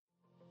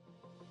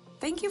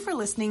Thank you for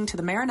listening to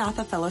the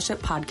Maranatha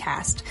Fellowship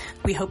podcast.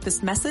 We hope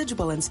this message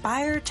will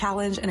inspire,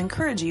 challenge, and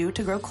encourage you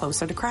to grow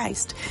closer to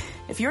Christ.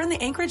 If you're in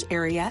the Anchorage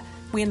area,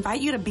 we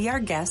invite you to be our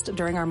guest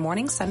during our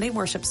morning Sunday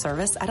worship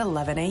service at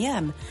 11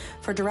 a.m.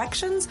 For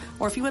directions,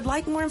 or if you would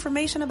like more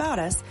information about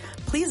us,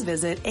 please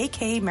visit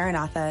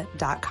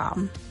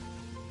akmaranatha.com.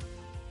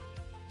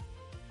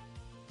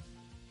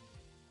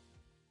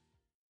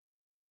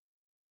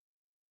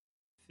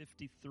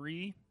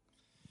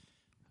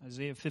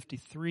 Isaiah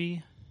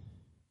 53.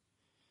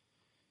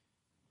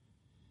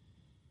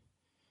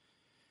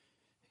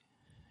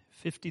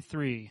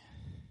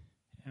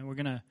 And we're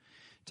going to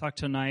talk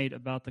tonight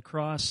about the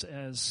cross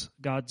as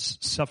God's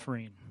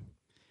suffering.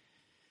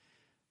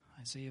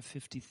 Isaiah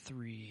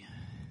 53.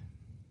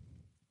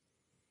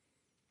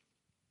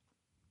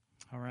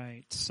 All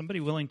right. Somebody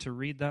willing to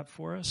read that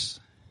for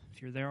us,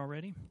 if you're there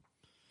already?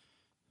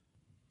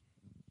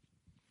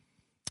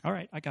 All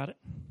right, I got it.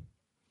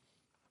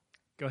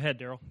 Go ahead,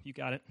 Daryl. You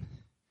got it.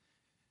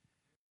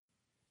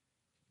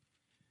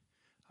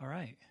 All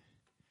right.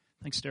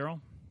 Thanks, Daryl.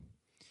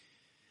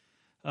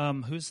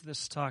 Who's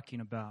this talking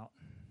about?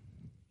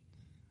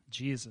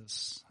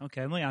 Jesus.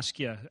 Okay, let me ask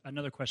you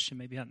another question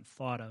maybe you hadn't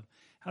thought of.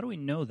 How do we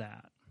know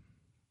that?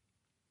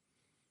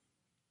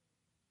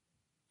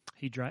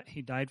 He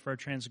died for our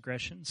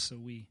transgressions, so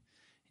we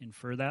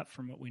infer that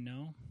from what we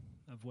know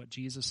of what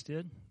Jesus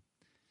did.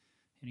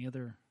 Any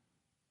other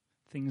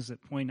things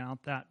that point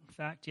out that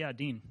fact? Yeah,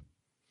 Dean.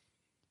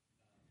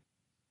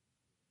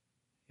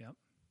 Yep.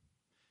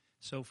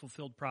 So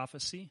fulfilled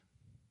prophecy.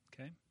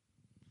 Okay.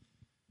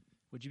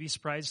 Would you be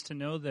surprised to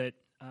know that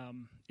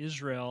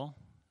Israel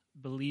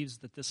believes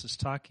that this is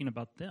talking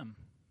about them,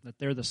 that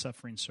they're the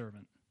suffering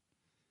servant?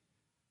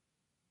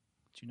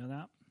 Do you know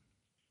that?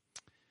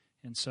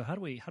 And so how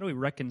do we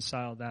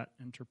reconcile that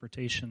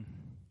interpretation?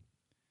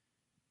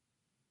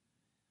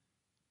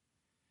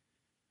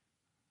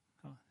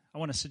 I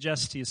want to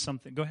suggest to you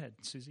something. Go ahead,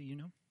 Susie, you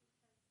know?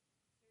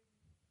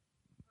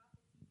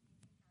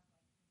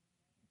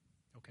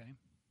 Okay.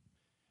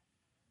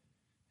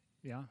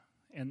 Yeah.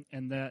 And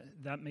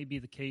that may be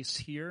the case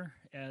here,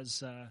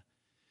 as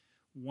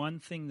one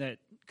thing that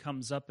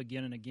comes up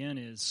again and again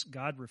is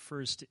God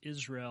refers to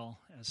Israel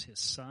as his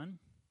son,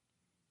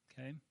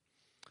 okay?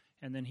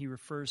 And then he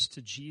refers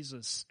to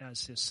Jesus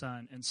as his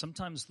son. And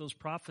sometimes those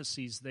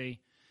prophecies, they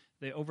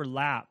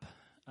overlap.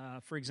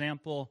 For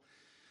example,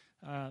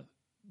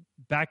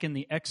 back in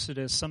the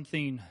Exodus,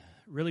 something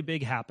really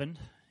big happened,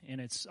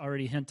 and it's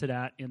already hinted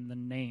at in the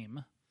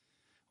name.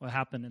 What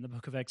happened in the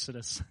book of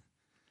Exodus?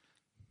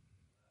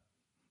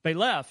 They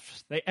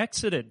left. They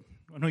exited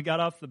when we got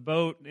off the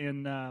boat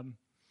in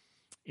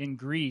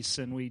Greece,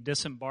 and we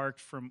disembarked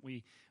from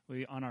we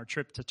on our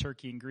trip to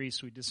Turkey and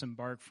Greece. We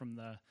disembarked from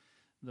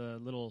the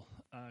little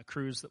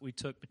cruise that we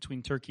took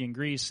between Turkey and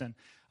Greece, and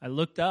I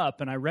looked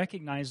up and I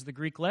recognized the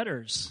Greek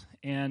letters,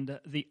 and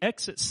the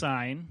exit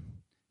sign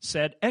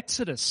said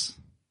Exodus.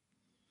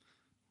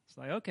 It's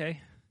like,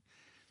 okay,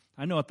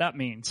 I know what that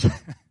means.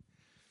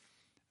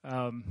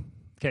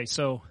 Okay,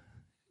 so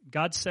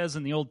God says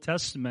in the Old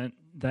Testament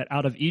that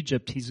out of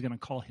Egypt he's going to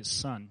call his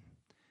son.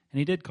 And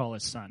he did call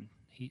his son.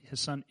 His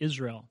son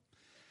Israel.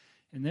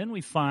 And then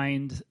we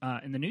find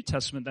in the New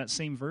Testament that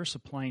same verse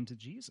applying to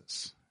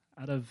Jesus.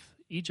 Out of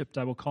Egypt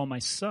I will call my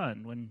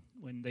son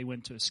when they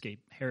went to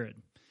escape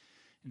Herod.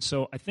 And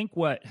so I think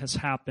what has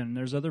happened,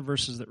 there's other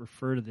verses that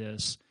refer to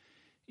this,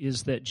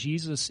 is that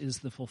Jesus is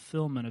the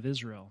fulfillment of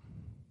Israel.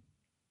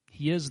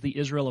 He is the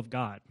Israel of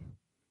God.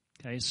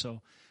 Okay,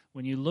 so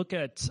when you look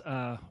at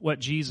what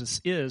Jesus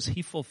is,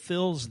 he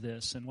fulfills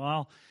this. And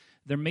while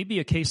there may be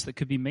a case that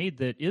could be made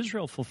that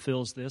Israel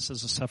fulfills this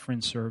as a suffering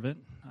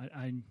servant,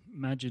 I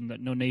imagine that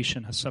no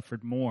nation has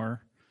suffered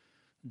more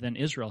than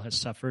Israel has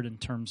suffered in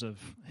terms of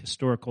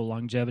historical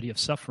longevity of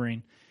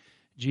suffering.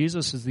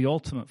 Jesus is the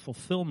ultimate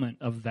fulfillment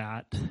of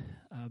that,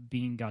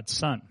 being God's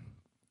son.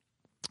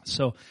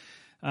 So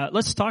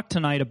let's talk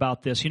tonight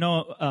about this. You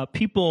know,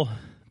 people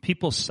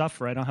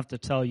suffer. I don't have to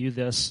tell you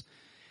this.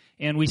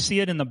 And we see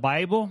it in the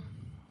Bible,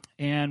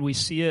 and we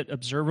see it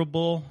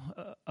observable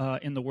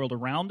in the world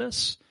around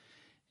us,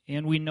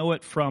 and we know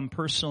it from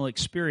personal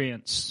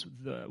experience,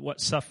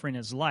 what suffering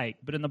is like.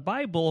 But in the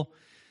Bible,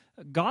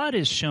 God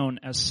is shown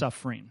as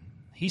suffering.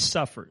 He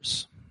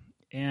suffers,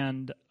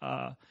 and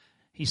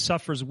he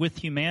suffers with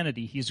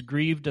humanity. He's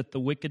grieved at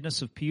the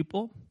wickedness of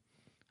people.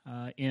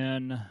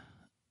 In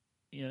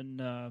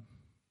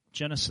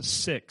Genesis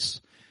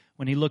 6,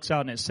 when he looks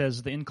out and it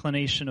says the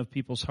inclination of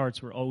people's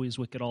hearts were always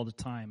wicked all the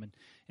time.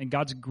 And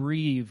God's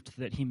grieved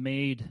that he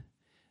made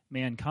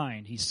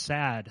mankind. He's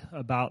sad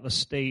about the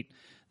state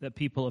that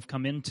people have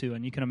come into.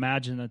 And you can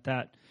imagine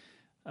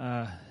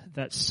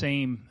that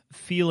same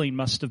feeling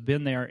must have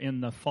been there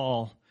in the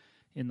fall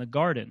in the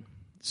garden.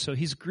 So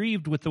he's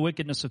grieved with the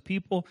wickedness of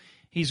people.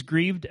 He's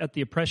grieved at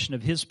the oppression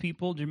of his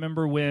people. Do you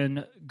remember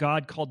when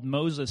God called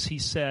Moses, he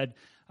said,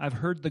 I've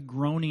heard the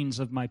groanings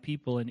of my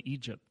people in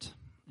Egypt.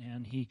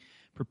 And he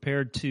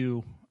prepared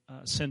to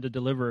send a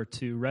deliverer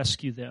to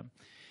rescue them.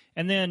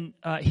 And then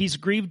he's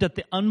grieved at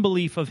the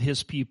unbelief of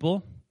his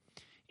people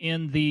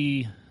in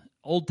the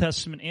Old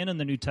Testament and in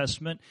the New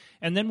Testament.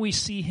 And then we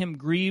see him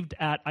grieved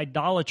at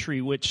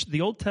idolatry, which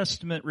the Old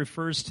Testament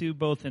refers to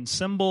both in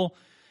symbol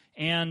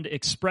and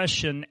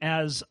expression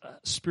as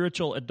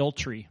spiritual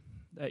adultery.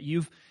 That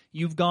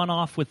you've gone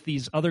off with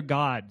these other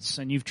gods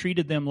and you've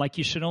treated them like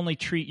you should only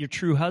treat your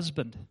true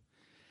husband.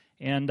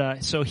 And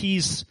so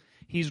he's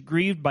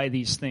grieved by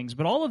these things.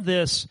 But all of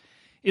this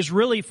is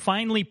really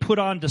finally put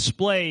on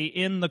display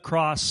in the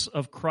cross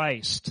of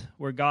Christ,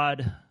 where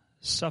God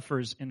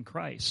suffers in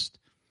Christ.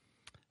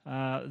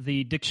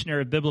 The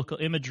Dictionary of Biblical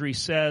Imagery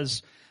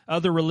says,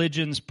 other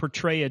religions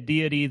portray a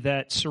deity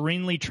that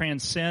serenely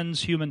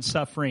transcends human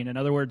suffering. In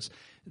other words,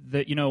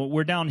 that,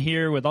 we're down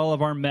here with all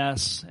of our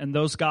mess, and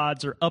those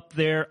gods are up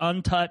there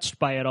untouched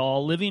by it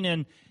all, living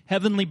in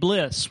heavenly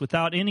bliss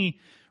without any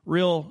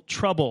real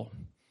trouble.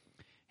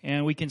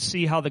 And we can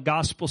see how the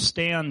gospel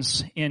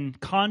stands in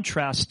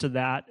contrast to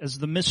that as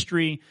the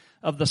mystery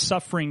of the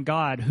suffering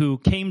God who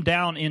came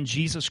down in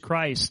Jesus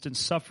Christ and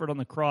suffered on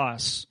the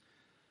cross.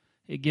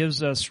 It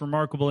gives us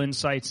remarkable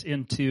insights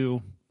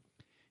into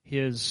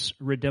his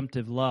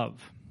redemptive love.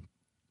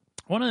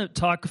 I want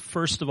to talk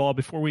first of all,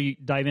 before we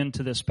dive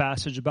into this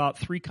passage, about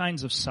three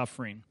kinds of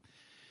suffering.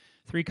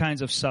 Three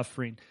kinds of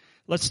suffering.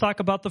 Let's talk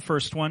about the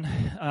first one,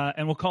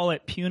 and we'll call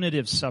it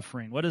punitive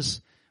suffering. What do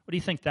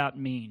you think that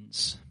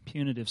means?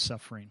 Punitive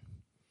suffering.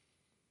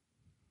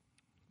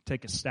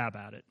 Take a stab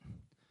at it.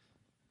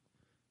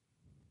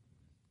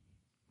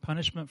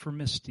 Punishment for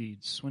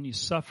misdeeds. When you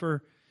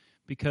suffer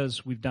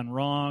because we've done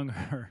wrong,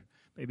 or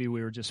maybe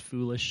we were just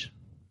foolish,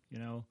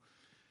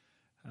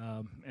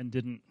 and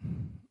didn't,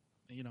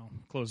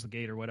 close the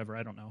gate or whatever.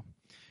 I don't know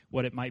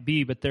what it might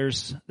be, but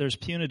there's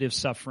punitive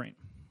suffering,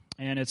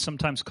 and it's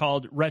sometimes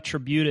called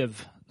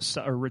retributive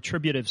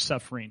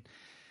suffering.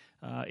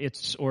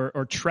 It's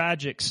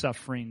tragic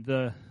suffering,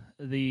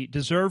 the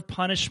deserved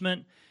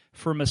punishment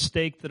for a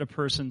mistake that a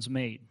person's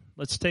made.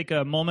 Let's take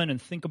a moment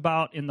and think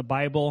about in the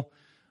Bible,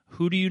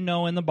 who do you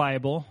know in the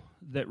Bible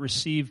that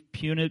received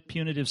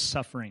punitive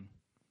suffering?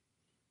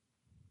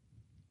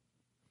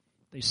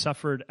 They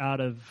suffered out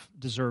of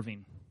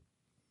deserving.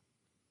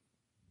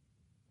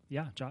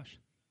 Yeah, Josh.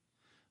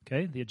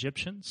 Okay, the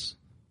Egyptians.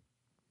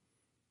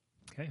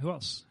 Okay, who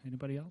else?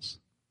 Anybody else?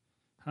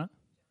 Huh?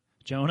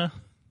 Jonah.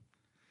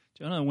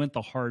 Jonah went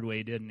the hard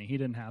way, didn't he? He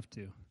didn't have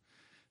to.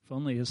 If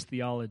only his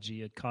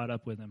theology had caught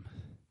up with him.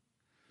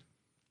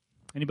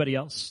 Anybody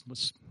else?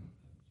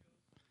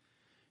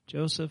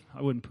 Joseph,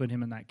 I wouldn't put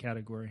him in that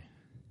category.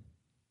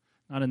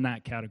 Not in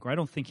that category. I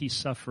don't think he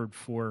suffered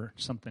for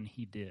something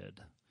he did.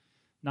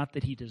 Not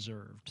that he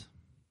deserved.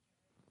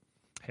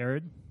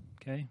 Herod,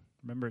 okay.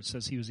 Remember it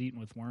says he was eaten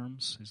with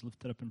worms. He's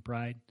lifted up in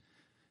pride.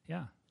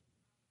 Yeah.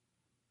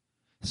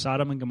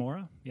 Sodom and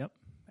Gomorrah, yep.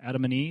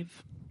 Adam and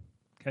Eve,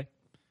 okay.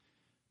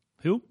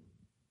 Who?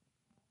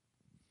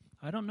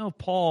 I don't know if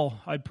Paul,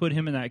 I'd put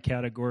him in that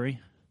category.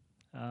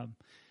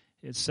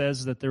 It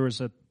says that there was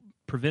a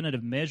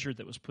preventative measure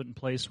that was put in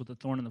place with the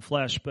thorn in the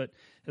flesh, but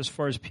as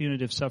far as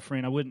punitive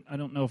suffering, I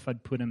don't know if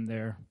I'd put him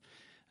there.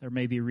 There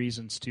may be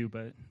reasons to,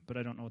 but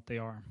I don't know what they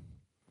are.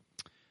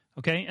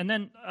 Okay, and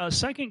then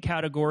second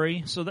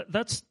category, so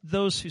that's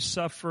those who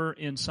suffer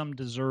in some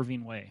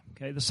deserving way.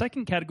 Okay, the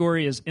second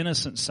category is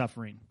innocent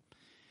suffering.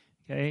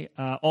 Okay,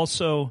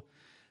 also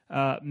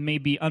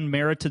maybe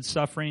unmerited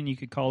suffering, you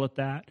could call it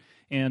that.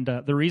 And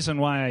the reason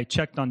why I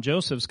checked on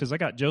Joseph is because I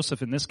got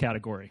Joseph in this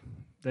category.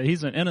 That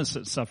he's an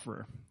innocent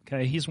sufferer.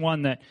 Okay, he's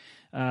one that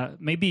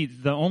maybe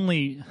the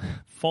only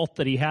fault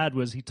that he had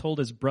was he told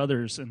his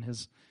brothers and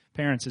his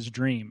parents his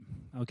dream.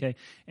 Okay,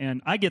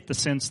 and I get the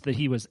sense that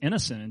he was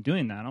innocent in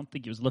doing that. I don't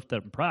think he was lifted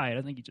up in pride.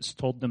 I think he just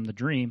told them the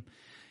dream,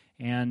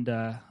 and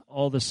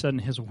all of a sudden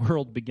his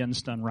world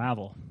begins to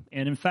unravel.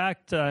 And in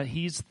fact,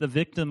 he's the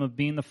victim of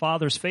being the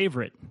father's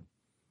favorite.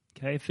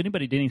 Okay, if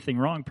anybody did anything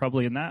wrong,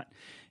 probably in that,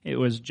 it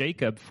was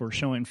Jacob for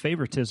showing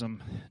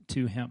favoritism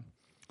to him.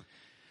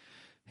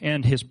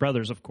 And his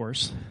brothers, of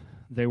course,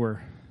 they were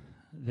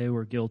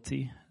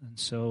guilty. And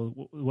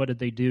so what did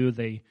they do?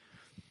 They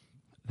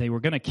were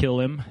going to kill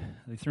him.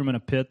 They threw him in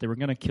a pit. They were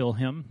going to kill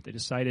him. They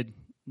decided,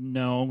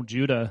 no.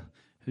 Judah,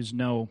 who's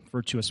no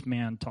virtuous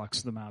man,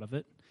 talks them out of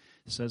it.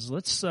 Says,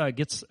 let's at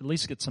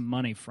least get some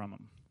money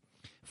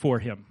for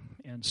him.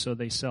 And so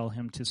they sell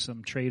him to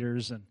some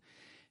traders, and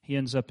he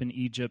ends up in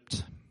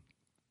Egypt,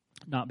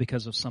 not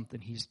because of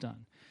something he's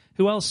done.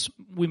 Who else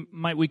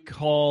might we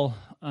call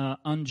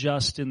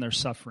unjust in their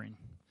suffering?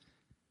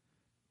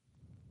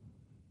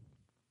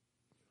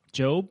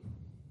 Job,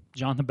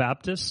 John the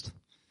Baptist.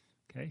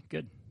 Okay,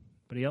 good.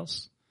 Anybody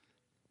else?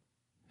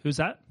 Who's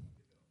that?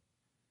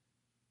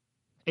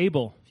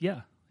 Abel.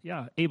 Yeah,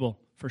 Abel,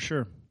 for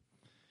sure.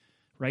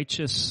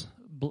 Righteous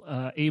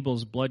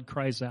Abel's blood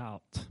cries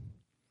out.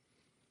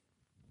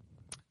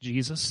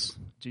 Jesus,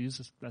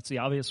 that's the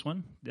obvious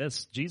one.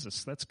 Yes,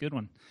 Jesus, that's a good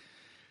one.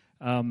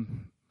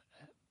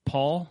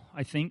 Paul,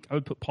 I think, I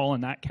would put Paul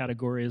in that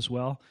category as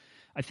well.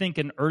 I think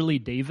in early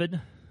David,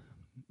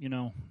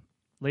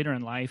 later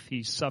in life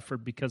he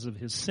suffered because of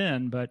his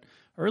sin, but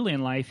early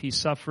in life he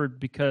suffered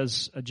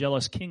because a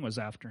jealous king was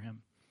after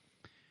him.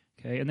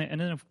 Okay, and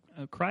then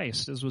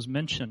Christ, as was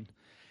mentioned,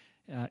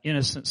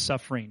 innocent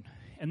suffering.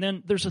 And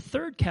then there's a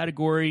third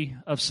category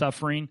of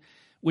suffering,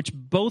 which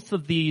both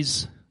of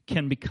these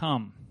can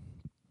become.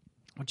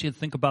 I want you to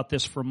think about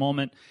this for a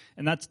moment,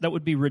 and that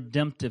would be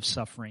redemptive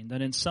suffering,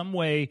 that in some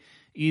way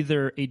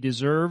either a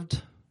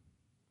deserved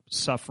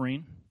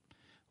suffering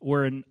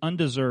or an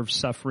undeserved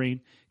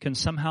suffering can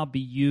somehow be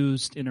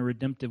used in a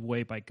redemptive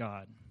way by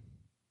God.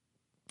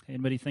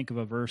 Anybody think of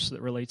a verse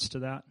that relates to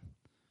that?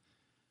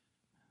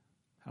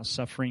 How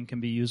suffering can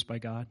be used by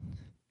God?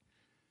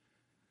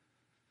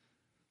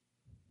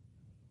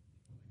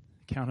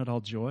 Count it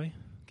all joy,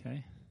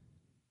 okay?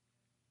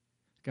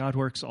 God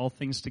works all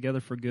things together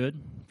for good,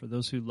 for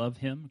those who love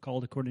Him,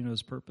 called according to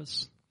His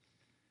purpose.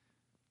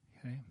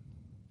 Okay?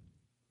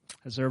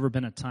 Has there ever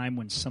been a time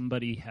when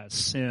somebody has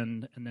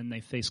sinned and then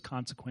they face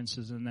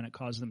consequences and then it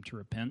caused them to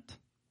repent?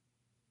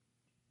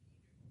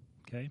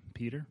 Okay,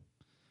 Peter.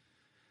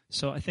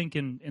 So I think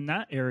in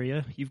that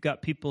area, you've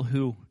got people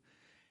who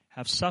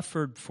have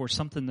suffered for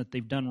something that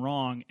they've done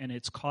wrong and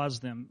it's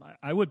caused them.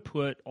 I would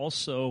put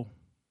also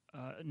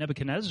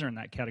Nebuchadnezzar in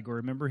that category.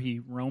 Remember, he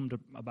roamed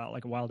about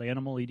like a wild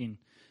animal eating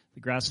the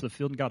grass of the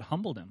field, and God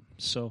humbled him.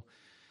 So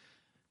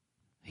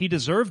he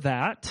deserved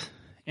that,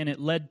 and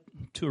it led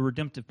to a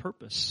redemptive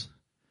purpose.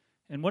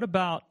 And what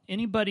about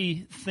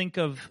anybody think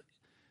of,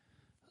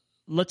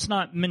 let's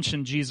not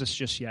mention Jesus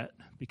just yet,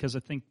 because I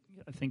think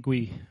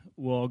we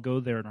will all go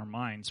there in our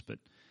minds, but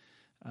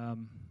how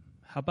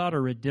about a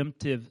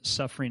redemptive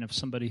suffering of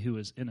somebody who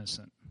is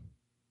innocent?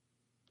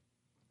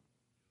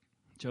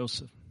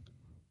 Joseph.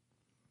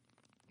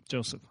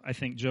 I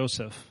think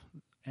Joseph.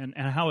 And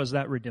how is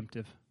that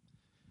redemptive?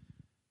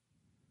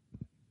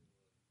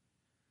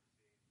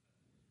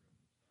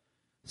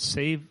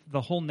 Save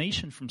the whole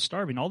nation from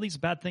starving. All these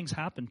bad things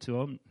happened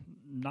to him,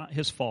 not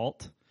his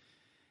fault.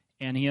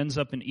 And he ends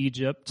up in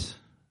Egypt,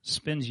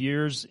 spends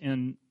years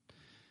in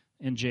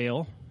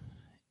jail,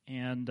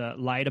 and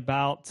lied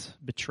about,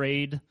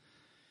 betrayed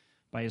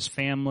by his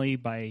family,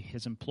 by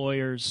his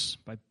employers,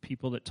 by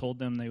people that told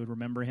them they would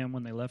remember him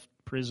when they left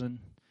prison.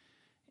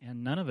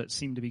 And none of it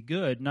seemed to be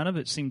good. None of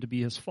it seemed to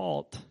be his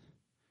fault.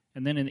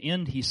 And then in the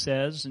end, he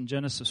says in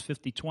Genesis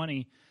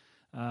 50:20,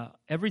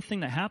 everything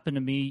that happened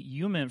to me,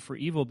 you meant for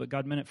evil, but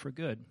God meant it for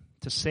good,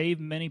 to save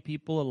many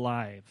people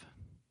alive.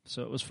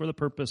 So it was for the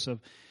purpose of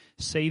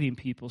saving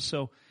people.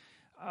 So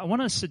I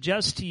want to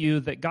suggest to you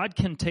that God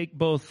can take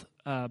both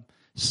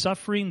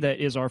suffering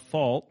that is our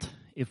fault,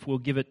 if we'll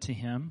give it to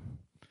Him,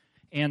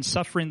 and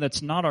suffering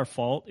that's not our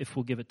fault, if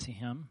we'll give it to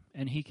Him,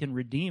 and He can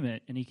redeem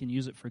it, and He can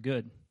use it for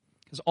good.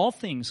 Because all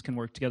things can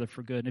work together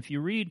for good. And if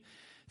you read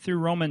through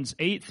Romans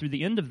 8, through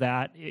the end of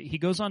that, he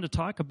goes on to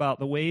talk about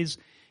the ways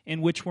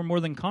in which we're more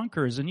than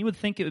conquerors. And you would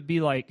think it would be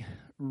like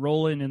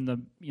rolling in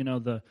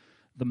the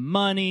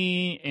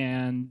money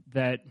and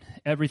that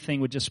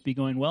everything would just be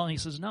going well. And he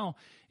says, no,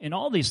 in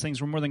all these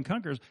things we're more than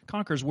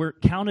conquerors. We're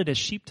counted as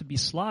sheep to be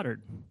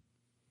slaughtered.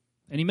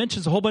 And he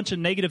mentions a whole bunch of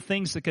negative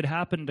things that could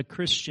happen to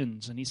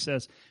Christians. And he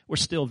says, we're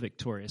still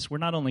victorious. We're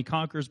not only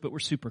conquerors, but we're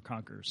super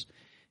conquerors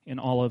in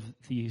all of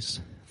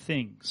these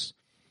things.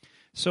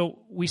 So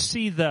we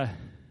see the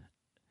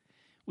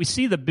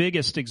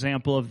biggest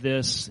example of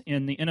this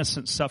in the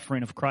innocent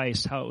suffering of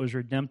Christ, how it was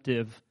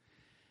redemptive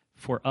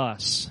for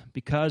us.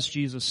 Because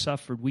Jesus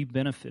suffered, we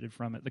benefited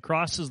from it. The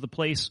cross is the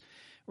place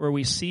where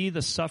we see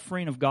the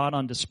suffering of God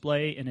on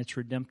display in its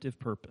redemptive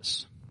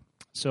purpose.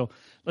 So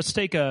let's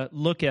take a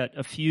look at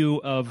a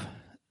few of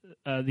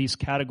these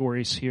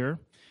categories here.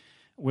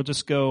 We'll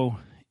just go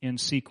in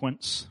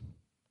sequence.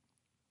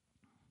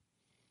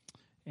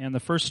 And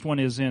the first one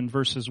is in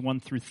verses 1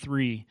 through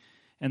 3,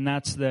 and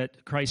that's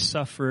that Christ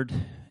suffered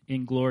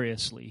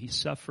ingloriously. He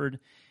suffered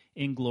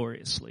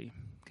ingloriously.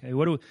 Okay,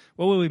 what do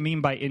we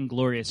mean by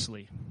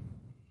ingloriously?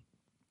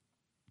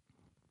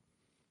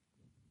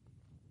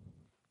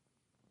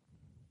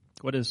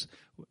 What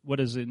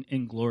does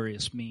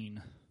inglorious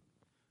mean?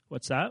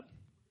 What's that?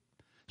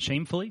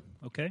 Shamefully?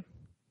 Okay.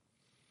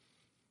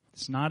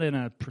 It's not in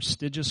a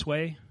prestigious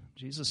way.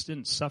 Jesus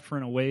didn't suffer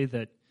in a way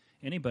that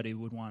anybody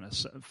would want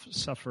to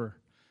suffer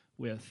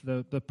with.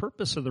 The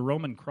purpose of the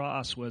Roman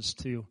cross was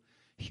to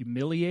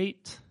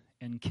humiliate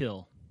and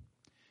kill.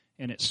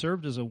 And it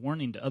served as a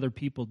warning to other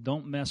people,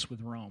 don't mess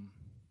with Rome.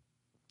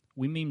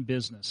 We mean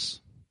business.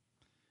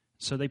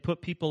 So they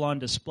put people on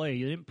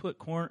display. They didn't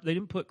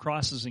put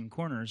crosses in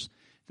corners.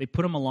 They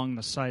put them along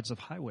the sides of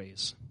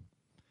highways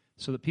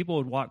so that people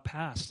would walk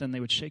past and they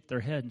would shake their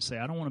head and say,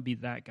 I don't want to be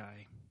that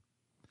guy.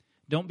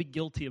 Don't be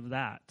guilty of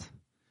that.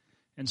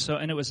 And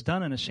it was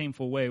done in a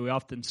shameful way. We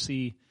often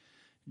see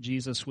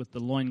Jesus with the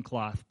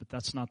loincloth, but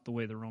that's not the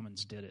way the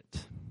Romans did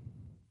it.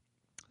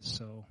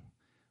 So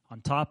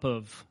on top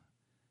of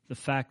the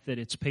fact that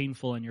it's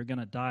painful and you're going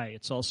to die,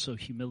 it's also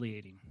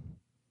humiliating.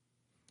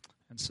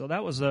 And so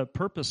that was the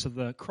purpose of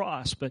the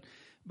cross. But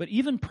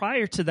even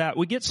prior to that,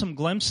 we get some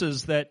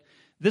glimpses that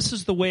this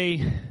is the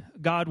way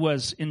God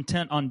was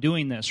intent on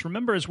doing this.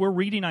 Remember, as we're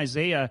reading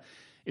Isaiah,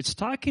 it's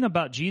talking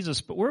about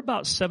Jesus, but we're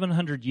about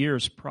 700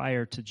 years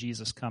prior to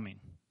Jesus coming.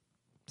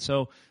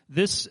 So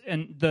this,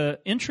 and the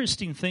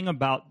interesting thing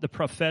about the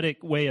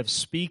prophetic way of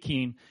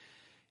speaking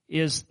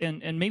is,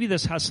 and maybe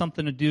this has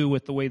something to do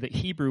with the way that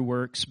Hebrew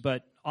works,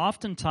 but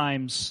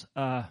oftentimes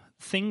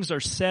things are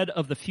said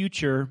of the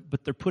future,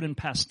 but they're put in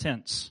past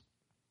tense.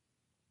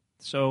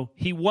 So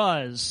he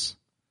was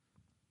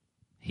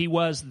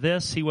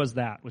this, he was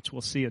that, which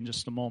we'll see in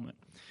just a moment.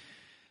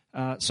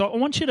 So I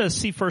want you to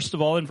see, first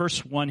of all, in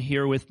verse 1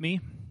 here with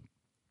me,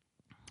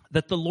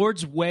 that the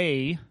Lord's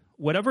way,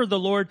 whatever the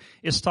Lord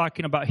is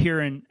talking about here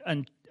in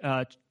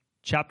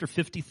chapter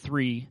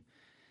 53,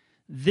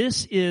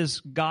 this is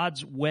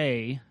God's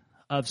way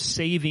of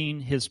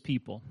saving his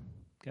people.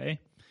 Okay?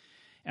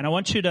 And I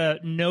want you to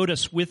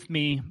notice with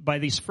me by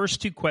these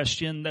first two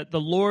questions that the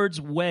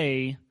Lord's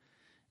way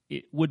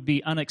would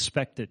be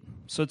unexpected.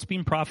 So it's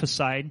being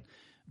prophesied,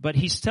 but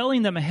he's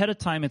telling them ahead of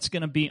time it's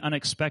going to be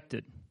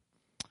unexpected.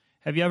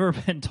 Have you ever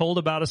been told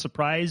about a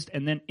surprise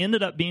and then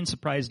ended up being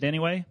surprised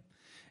anyway?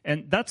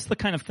 And that's the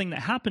kind of thing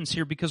that happens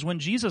here, because when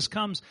Jesus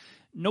comes,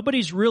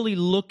 nobody's really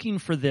looking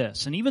for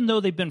this. And even though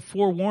they've been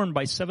forewarned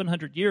by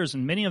 700 years,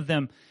 and many of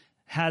them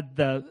had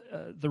the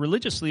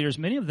religious leaders,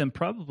 many of them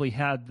probably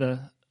had the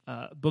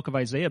book of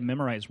Isaiah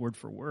memorized word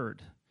for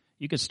word.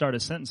 You could start a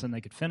sentence and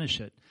they could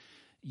finish it.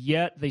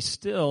 Yet they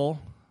still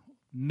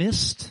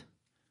missed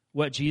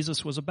what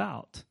Jesus was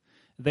about.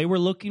 They were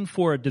looking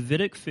for a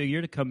Davidic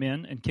figure to come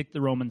in and kick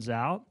the Romans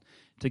out,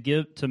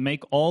 to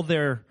make all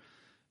their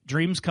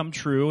dreams come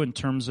true in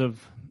terms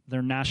of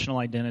their national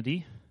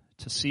identity,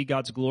 to see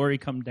God's glory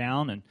come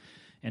down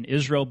and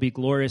Israel be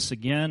glorious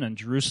again and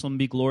Jerusalem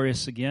be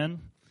glorious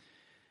again.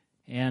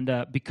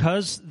 And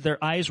because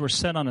their eyes were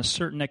set on a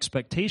certain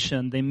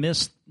expectation, they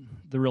missed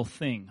the real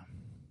thing.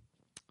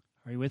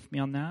 Are you with me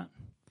on that?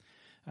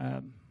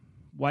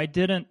 Why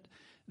didn't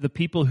the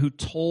people who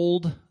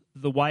told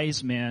the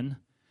wise men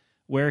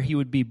where he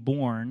would be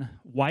born,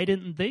 why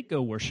didn't they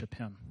go worship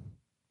him?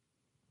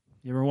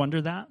 You ever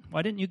wonder that?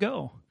 Why didn't you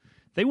go?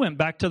 They went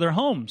back to their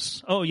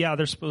homes. Oh, yeah,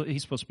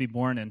 he's supposed to be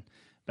born in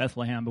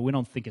Bethlehem, but we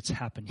don't think it's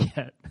happened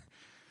yet.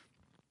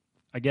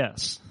 I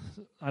guess.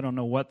 I don't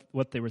know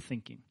what they were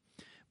thinking.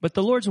 But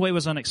the Lord's way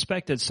was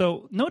unexpected.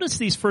 So notice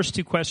these first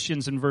two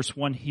questions in verse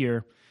 1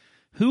 here.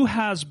 Who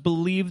has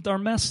believed our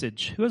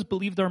message? Who has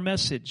believed our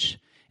message?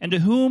 And to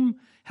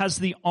whom has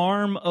the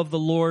arm of the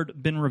Lord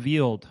been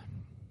revealed?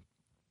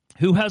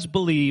 Who has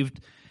believed,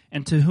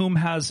 and to whom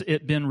has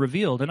it been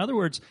revealed? In other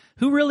words,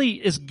 who really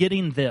is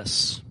getting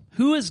this?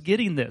 Who is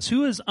getting this?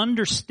 Who is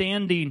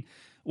understanding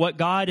what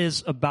God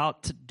is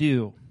about to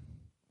do?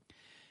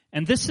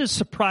 And this is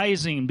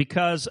surprising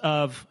because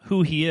of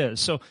who he is.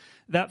 So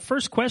that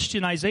first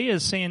question, Isaiah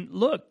is saying,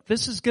 look,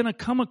 this is going to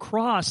come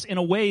across in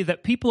a way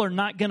that people are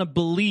not going to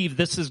believe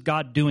this is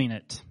God doing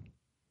it.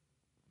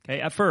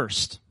 Okay, at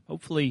first.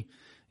 Hopefully,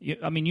 you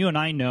and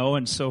I know.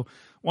 And so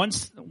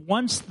once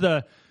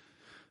the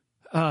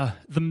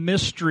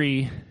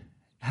mystery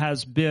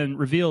has been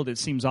revealed, it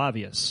seems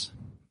obvious.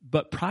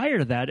 But prior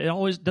to that, it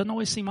doesn't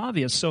always seem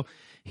obvious. So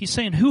he's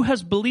saying, who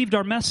has believed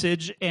our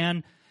message,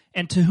 and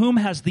to whom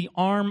has the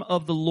arm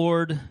of the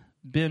Lord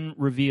been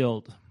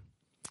revealed?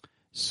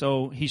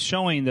 So he's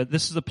showing that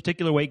this is a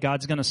particular way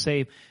God's going to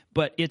save,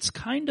 but it's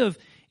kind of,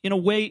 in a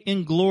way,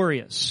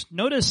 inglorious.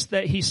 Notice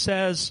that he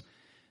says,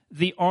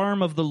 the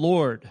arm of the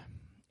Lord.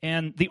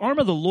 And the arm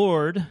of the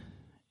Lord,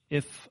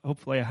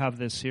 hopefully I have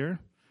this here.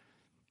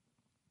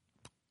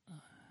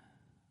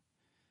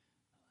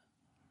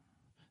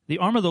 The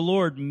arm of the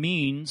Lord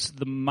means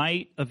the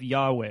might of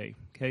Yahweh.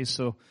 Okay,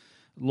 so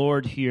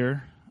Lord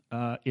here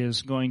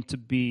is going to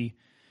be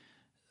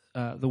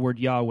the word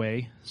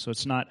Yahweh. So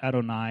it's not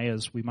Adonai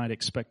as we might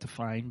expect to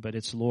find, but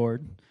it's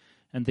Lord.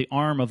 And the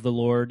arm of the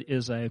Lord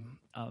is a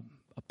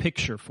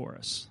picture for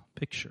us.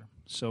 Picture.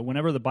 So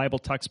whenever the Bible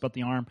talks about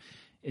the arm,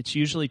 it's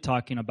usually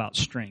talking about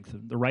strength.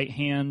 The right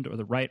hand or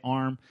the right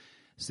arm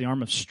is the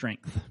arm of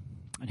strength.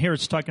 And here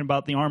it's talking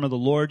about the arm of the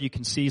Lord. You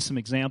can see some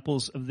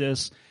examples of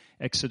this.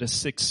 Exodus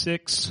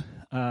 6:6,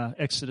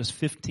 Exodus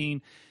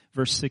 15,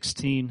 verse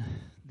 16.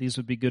 These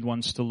would be good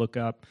ones to look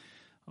up.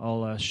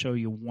 I'll show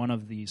you one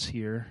of these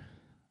here.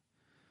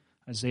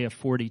 Isaiah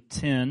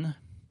 40:10.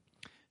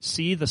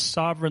 See, the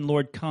sovereign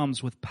Lord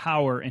comes with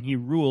power, and he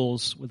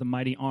rules with a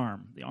mighty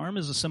arm. The arm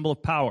is a symbol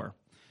of power.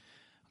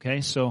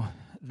 Okay, so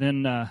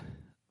then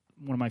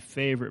one of my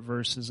favorite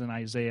verses in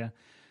Isaiah,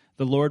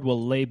 the Lord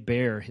will lay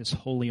bare his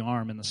holy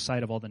arm in the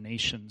sight of all the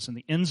nations, and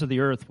the ends of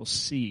the earth will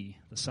see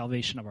the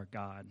salvation of our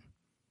God.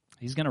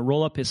 He's going to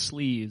roll up his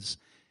sleeves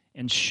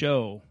and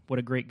show what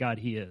a great God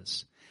he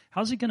is.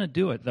 How's he going to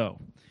do it, though?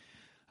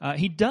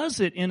 He does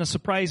it in a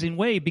surprising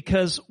way,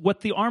 because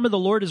what the arm of the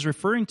Lord is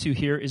referring to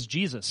here is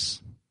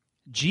Jesus.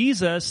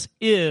 Jesus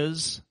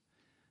is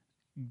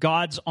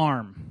God's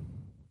arm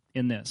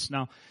in this.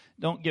 Now,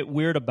 don't get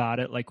weird about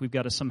it, like we've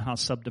got to somehow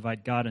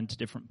subdivide God into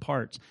different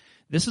parts.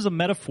 This is a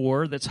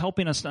metaphor that's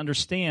helping us to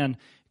understand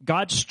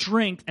God's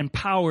strength and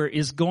power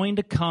is going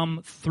to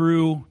come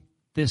through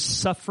this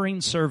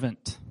suffering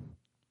servant.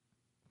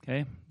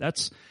 Okay?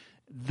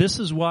 This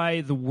is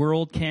why the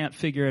world can't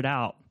figure it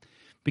out,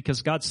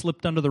 because God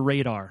slipped under the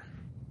radar.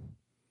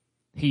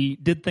 He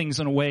did things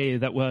in a way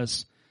that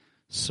was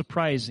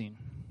surprising.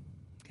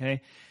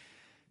 Okay.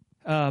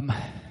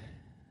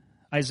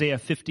 Isaiah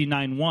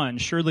 59:1,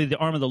 surely the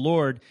arm of the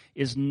Lord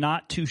is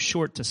not too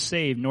short to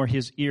save, nor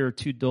his ear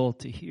too dull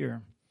to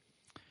hear.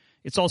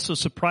 It's also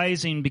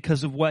surprising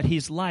because of what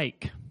he's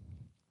like.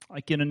 I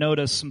get to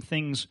notice some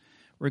things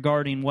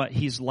regarding what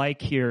he's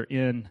like here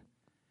in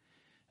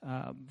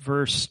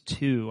verse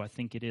 2, I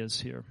think it is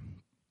here.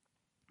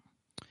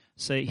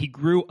 Say, he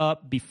grew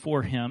up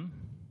before him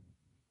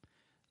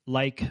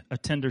like a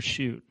tender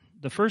shoot.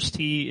 The first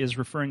he is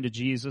referring to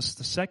Jesus.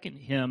 The second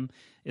him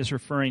is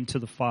referring to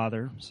the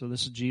Father. So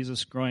this is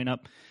Jesus growing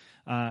up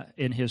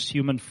in his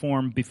human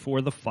form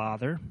before the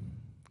Father.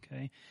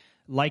 Okay,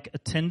 like a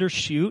tender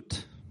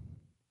shoot.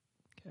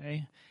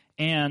 Okay,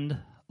 and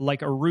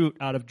like a root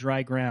out of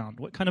dry ground.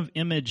 What kind of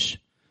image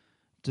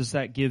does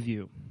that give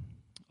you?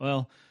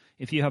 Well,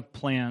 if you have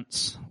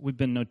plants, we've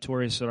been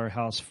notorious at our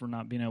house for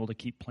not being able to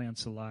keep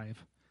plants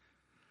alive.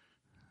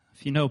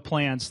 If you know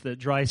plants that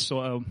dry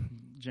soil,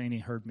 Janie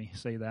heard me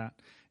say that.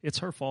 It's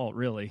her fault,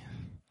 really.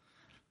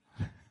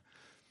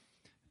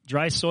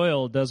 Dry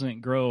soil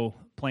doesn't grow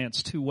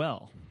plants too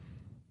well,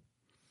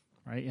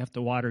 right? You have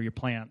to water your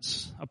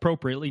plants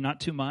appropriately, not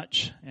too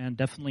much, and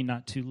definitely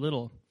not too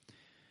little.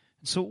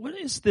 So what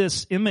is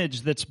this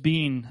image that's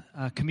being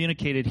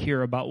communicated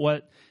here about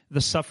what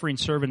the suffering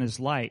servant is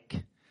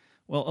like?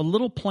 Well, a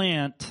little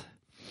plant,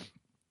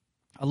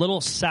 a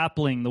little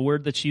sapling, the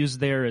word that's used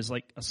there is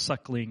like a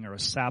suckling or a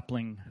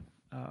sapling,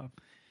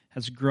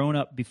 has grown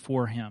up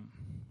before him.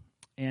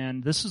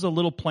 And this is a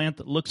little plant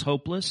that looks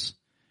hopeless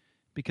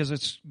because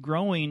it's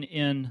growing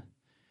in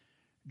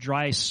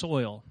dry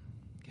soil.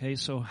 Okay,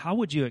 so how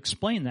would you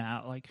explain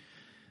that? Like,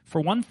 for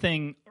one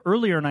thing,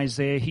 earlier in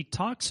Isaiah, he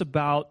talks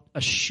about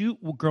a shoot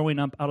growing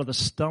up out of the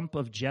stump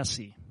of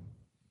Jesse.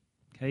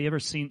 Okay, you ever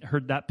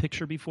heard that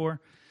picture before?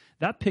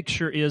 That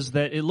picture is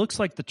that it looks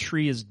like the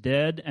tree is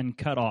dead and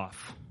cut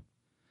off.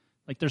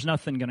 Like there's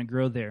nothing going to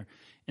grow there.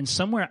 And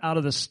somewhere out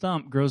of the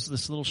stump grows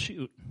this little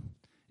shoot.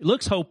 It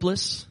looks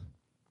hopeless,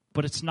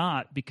 but it's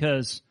not,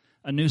 because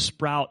a new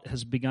sprout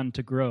has begun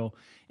to grow.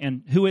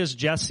 And who is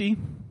Jesse?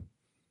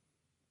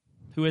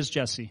 Who is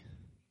Jesse?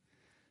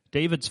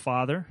 David's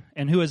father.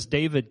 And who is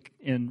David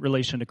in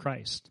relation to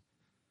Christ?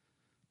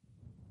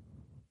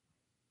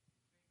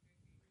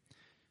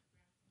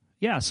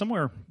 Yeah,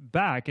 somewhere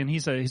back, and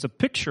he's a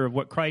picture of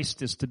what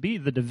Christ is to be,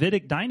 the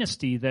Davidic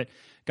dynasty that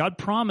God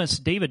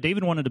promised David.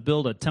 David wanted to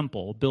build a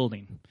temple, a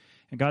building.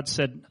 And God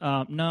said,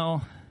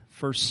 no,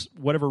 for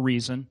whatever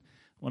reason.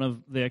 One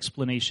of the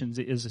explanations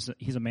is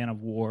he's a man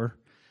of war,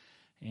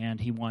 and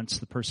he wants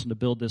the person to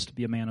build this to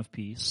be a man of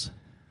peace.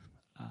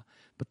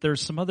 But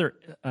there's some other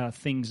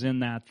things in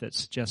that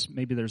suggest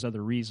maybe there's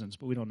other reasons,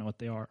 but we don't know what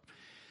they are.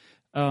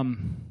 But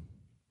I'm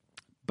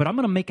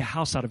going to make a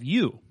house out of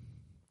you.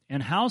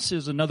 And house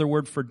is another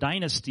word for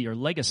dynasty or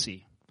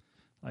legacy.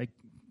 Like,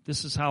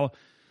 this is how,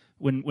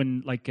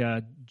 when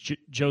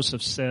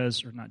Joseph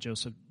says, or not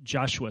Joseph,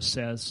 Joshua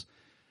says,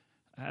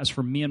 as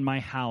for me and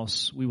my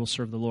house, we will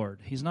serve the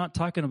Lord. He's not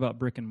talking about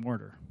brick and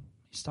mortar.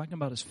 He's talking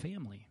about his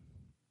family.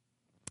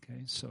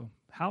 Okay, so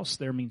house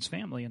there means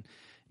family. And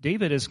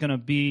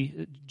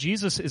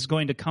Jesus is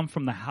going to come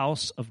from the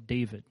house of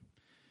David.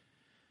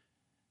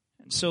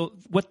 And so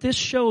what this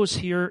shows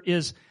here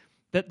is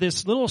that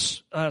this little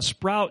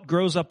sprout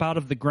grows up out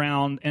of the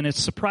ground, and it's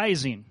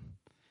surprising.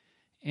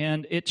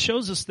 And it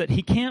shows us that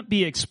he can't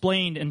be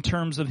explained in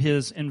terms of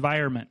his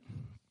environment.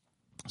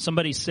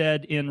 Somebody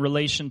said in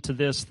relation to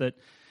this that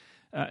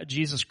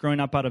Jesus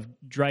growing up out of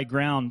dry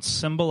ground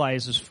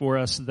symbolizes for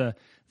us the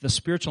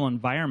spiritual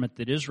environment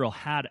that Israel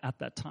had at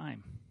that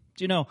time.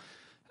 Do you know,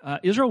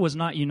 Israel was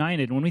not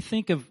united. When we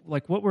think of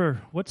like what are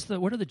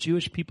the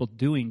Jewish people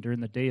doing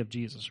during the day of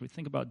Jesus? We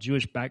think about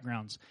Jewish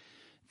backgrounds.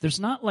 There's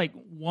not like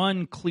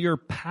one clear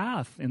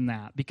path in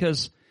that,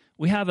 because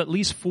we have at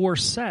least 4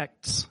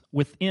 sects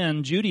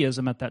within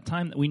Judaism at that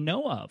time that we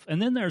know of. And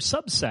then there are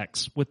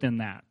subsects within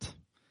that.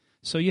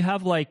 So you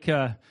have you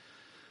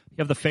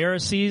have the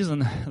Pharisees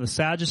and the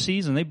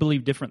Sadducees, and they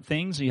believe different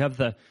things. You have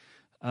the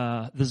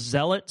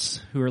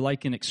Zealots, who are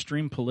like an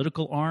extreme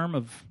political arm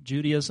of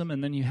Judaism.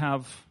 And then you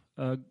have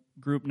a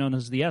group known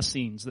as the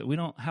Essenes that we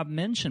don't have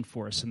mentioned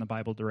for us in the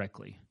Bible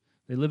directly.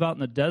 They live out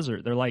in the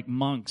desert. They're like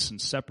monks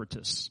and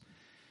separatists.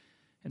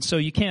 And so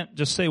you can't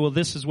just say, well,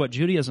 this is what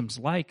Judaism's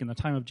like in the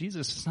time of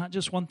Jesus. It's not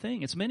just one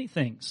thing. It's many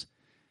things.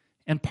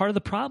 And part of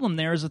the problem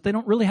there is that they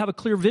don't really have a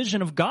clear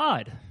vision of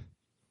God.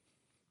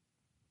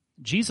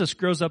 Jesus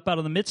grows up out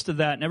of the midst of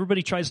that, and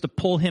everybody tries to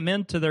pull him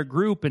into their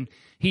group, and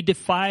he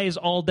defies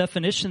all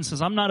definitions,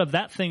 says, I'm not of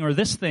that thing or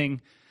this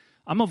thing.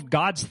 I'm of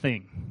God's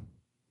thing.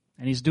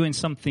 And he's doing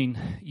something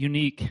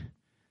unique,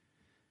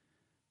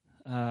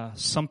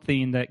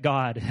 something that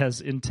God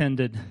has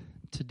intended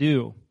to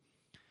do.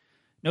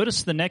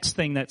 Notice the next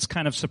thing that's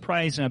kind of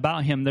surprising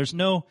about him. There's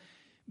no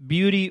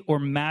beauty or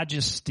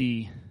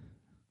majesty,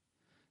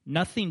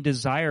 nothing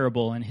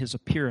desirable in his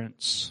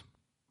appearance.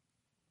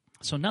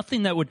 So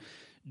nothing that would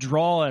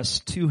draw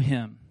us to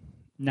him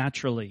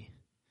naturally.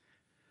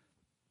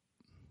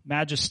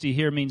 Majesty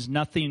here means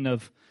nothing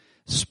of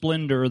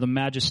splendor or the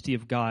majesty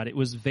of God. It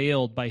was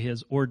veiled by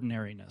his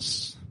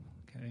ordinariness.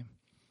 Okay,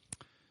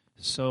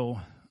 so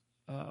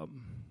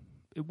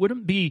it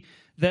wouldn't be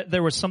that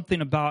there was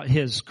something about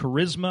his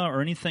charisma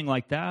or anything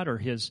like that, or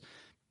his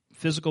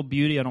physical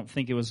beauty. I don't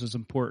think it was as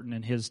important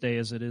in his day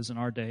as it is in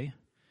our day.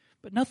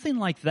 But nothing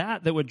like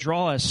that would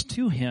draw us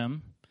to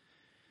him.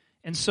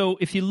 And so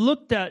if you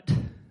looked at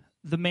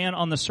the man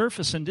on the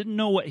surface and didn't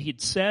know what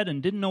he'd said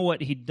and didn't know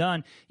what he'd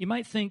done, you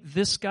might think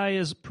this guy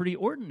is a pretty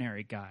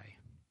ordinary guy.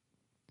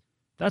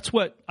 That's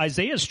what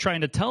Isaiah's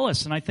trying to tell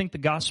us, and I think the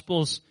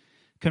Gospels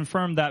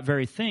confirm that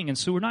very thing. And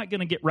so we're not going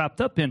to get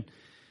wrapped up in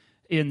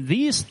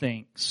these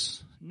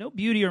things. No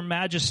beauty or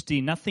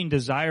majesty, nothing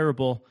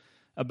desirable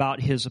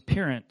about his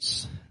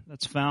appearance.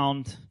 That's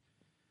found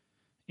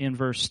in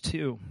verse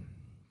 2.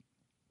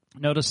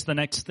 Notice the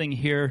next thing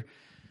here,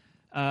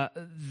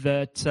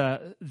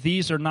 that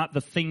these are not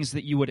the things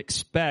that you would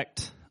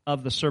expect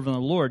of the servant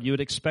of the Lord. You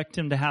would expect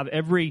him to have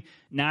every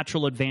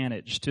natural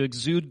advantage, to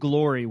exude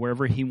glory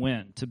wherever he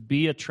went, to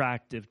be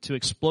attractive, to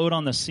explode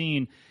on the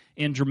scene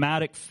in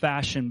dramatic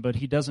fashion, but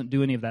he doesn't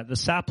do any of that. The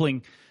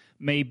sapling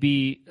may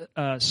be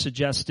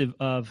suggestive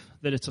of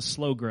that it's a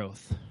slow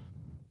growth.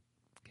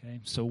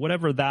 Okay, so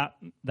whatever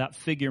that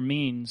figure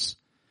means,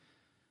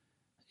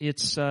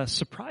 it's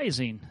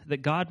surprising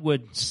that God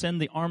would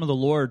send the arm of the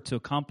Lord to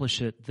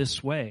accomplish it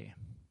this way.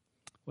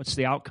 What's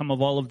the outcome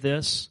of all of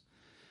this?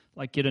 I'd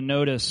like you to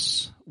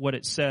notice what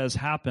it says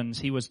happens.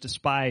 He was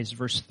despised,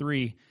 verse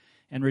 3,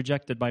 and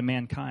rejected by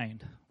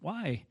mankind.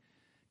 Why?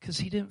 Because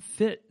he didn't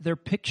fit their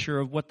picture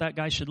of what that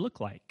guy should look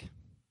like.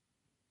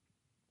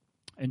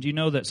 And you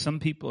know that some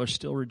people are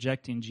still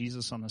rejecting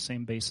Jesus on the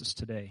same basis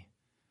today.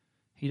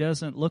 He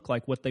doesn't look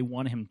like what they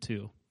want him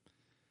to.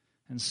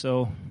 And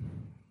so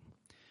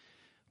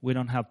we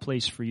don't have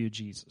place for you,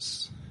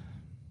 Jesus.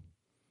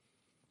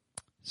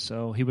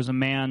 So he was a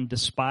man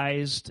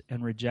despised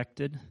and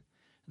rejected.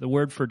 The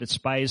word for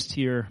despised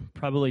here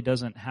probably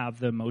doesn't have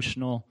the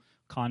emotional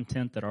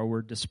content that our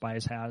word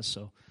despise has.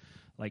 So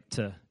like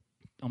to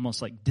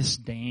almost like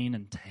disdain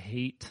and to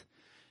hate.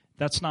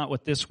 That's not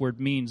what this word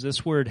means.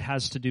 This word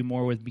has to do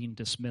more with being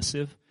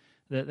dismissive.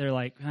 That they're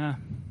like,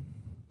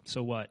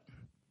 so what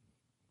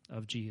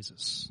of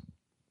Jesus?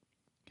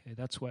 Okay,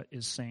 that's what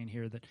is saying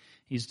here, that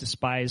he's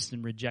despised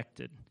and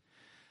rejected.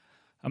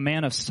 A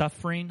man of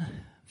suffering,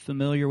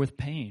 familiar with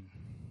pain.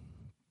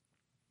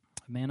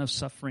 A man of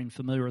suffering,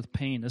 familiar with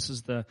pain. This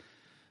is the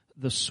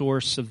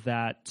source of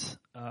that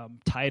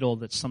title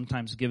that's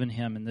sometimes given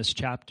him in this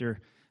chapter,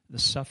 the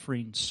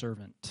suffering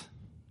servant.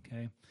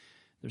 Okay,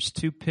 there's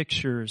two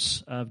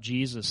pictures of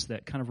Jesus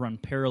that kind of run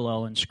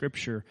parallel in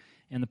Scripture,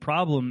 and the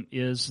problem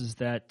is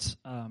that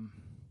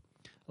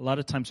a lot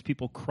of times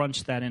people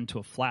crunch that into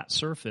a flat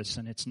surface,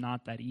 and it's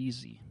not that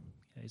easy.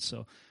 Okay,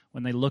 so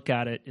when they look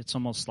at it, it's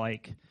almost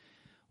like,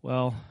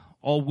 well,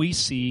 all we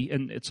see,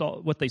 and it's all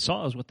what they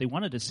saw is what they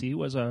wanted to see,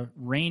 was a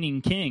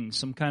reigning king,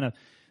 some kind of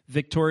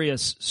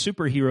victorious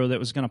superhero that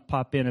was going to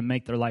pop in and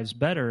make their lives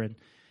better.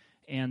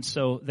 And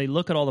so they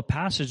look at all the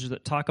passages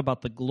that talk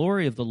about the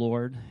glory of the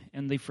Lord,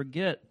 and they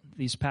forget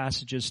these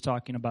passages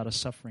talking about a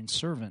suffering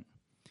servant.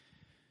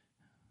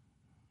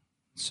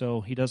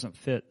 So he doesn't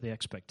fit the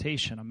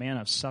expectation. A man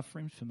of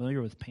suffering,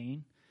 familiar with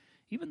pain.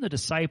 Even the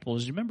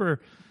disciples, you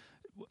remember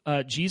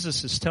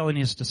Jesus is telling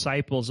his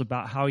disciples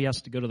about how he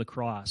has to go to the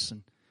cross.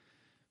 And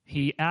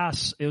he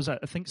asks, it was I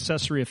think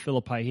Caesarea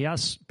Philippi, he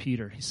asks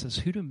Peter, he says,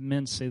 who do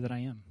men say that I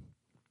am?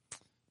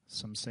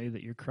 Some say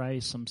that you're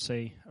Christ, some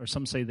say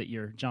that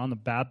you're John the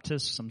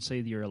Baptist, some say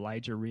that you're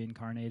Elijah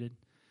reincarnated.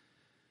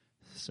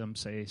 Some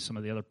say some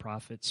of the other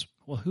prophets.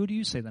 Well, who do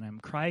you say that I am?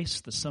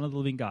 Christ, the Son of the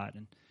living God.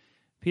 And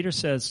Peter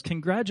says,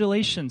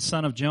 congratulations,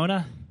 son of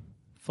Jonah.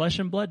 Flesh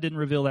and blood didn't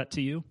reveal that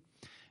to you.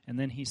 And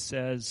then he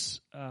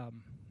says,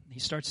 he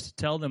starts to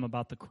tell them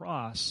about the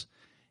cross.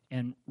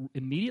 And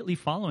immediately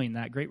following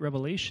that great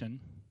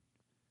revelation,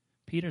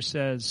 Peter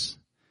says,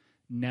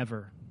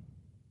 never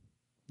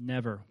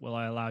will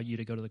I allow you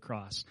to go to the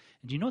cross.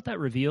 And do you know what that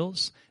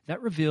reveals?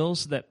 That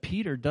reveals that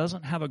Peter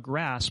doesn't have a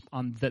grasp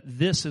on that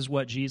this is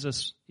what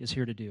Jesus is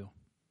here to do,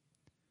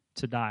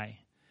 to die.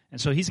 And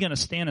so he's going to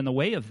stand in the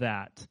way of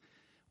that,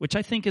 which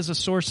I think is a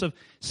source of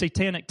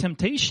satanic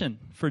temptation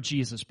for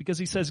Jesus, because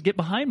he says, get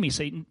behind me,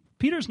 Satan.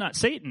 Peter's not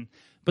Satan,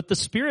 but the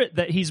spirit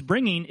that he's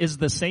bringing is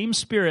the same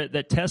spirit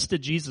that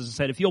tested Jesus and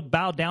said, if you'll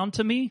bow down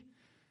to me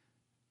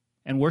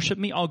and worship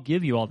me, I'll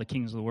give you all the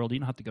kings of the world. You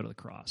don't have to go to the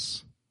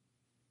cross.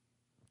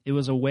 It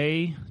was a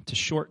way to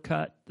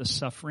shortcut the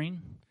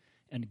suffering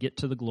and get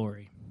to the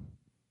glory.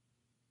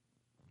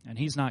 And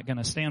he's not going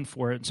to stand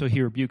for it. And so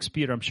he rebukes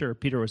Peter. I'm sure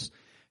Peter was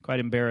quite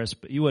embarrassed,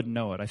 but you wouldn't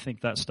know it. I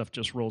think that stuff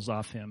just rolls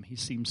off him. He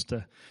seems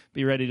to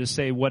be ready to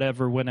say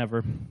whatever,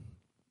 whenever.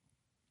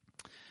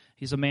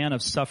 He's a man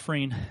of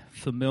suffering,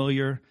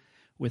 familiar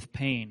with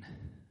pain.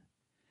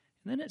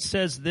 And then it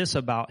says this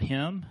about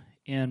him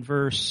in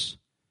verse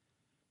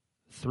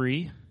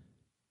 3.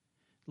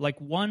 Like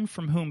one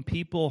from whom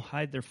people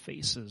hide their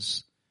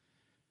faces,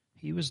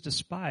 he was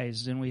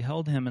despised, and we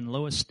held him in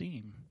low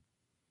esteem.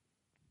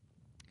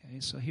 Okay,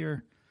 so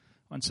here,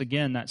 once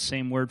again, that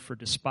same word for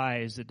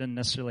despised, it doesn't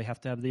necessarily have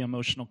to have the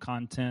emotional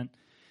content,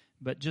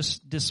 but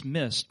just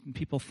dismissed.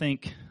 People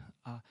think,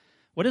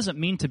 what does it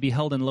mean to be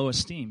held in low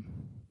esteem?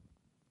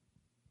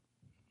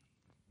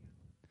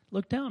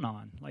 Looked down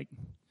on. Like,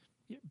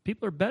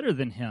 people are better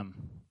than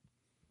him.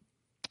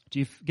 Do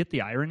you get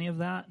the irony of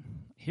that?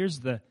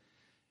 Here's the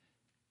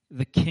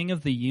king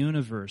of the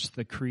universe,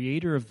 the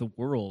creator of the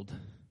world,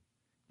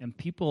 and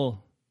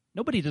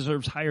nobody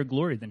deserves higher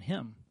glory than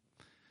him.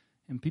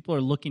 And people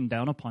are looking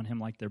down upon him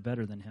like they're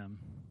better than him.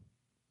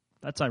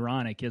 That's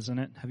ironic, isn't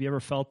it? Have you ever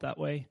felt that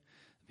way?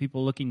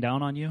 People looking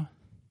down on you?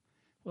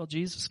 Well,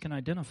 Jesus can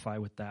identify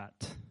with that.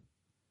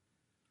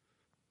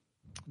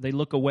 They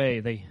look away.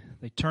 They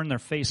turn their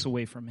face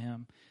away from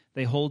him.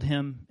 They hold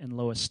him in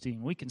low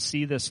esteem. We can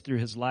see this through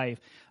his life.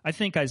 I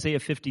think Isaiah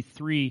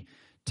 53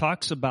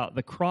 talks about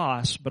the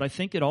cross, but I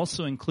think it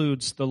also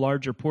includes the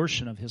larger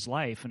portion of his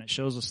life, and it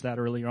shows us that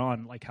earlier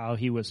on, like how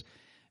he was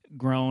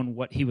grown,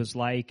 what he was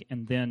like,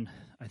 and then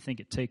I think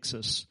it takes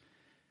us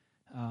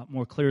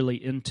more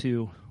clearly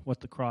into what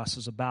the cross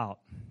is about.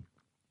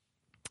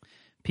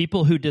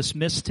 People who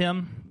dismissed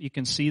him, you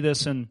can see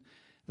this in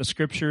the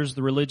scriptures,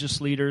 the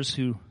religious leaders,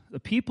 the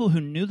people who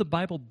knew the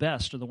Bible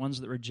best are the ones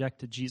that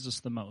rejected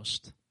Jesus the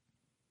most. Do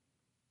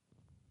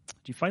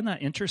you find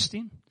that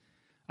interesting?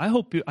 I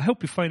hope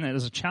you find that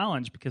as a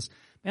challenge because,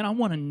 man, I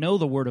want to know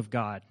the Word of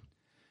God,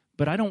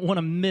 but I don't want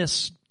to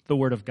miss the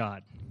Word of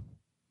God.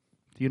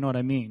 Do you know what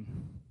I mean?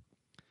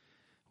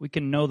 We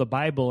can know the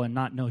Bible and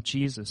not know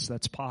Jesus.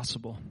 That's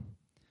possible.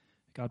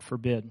 God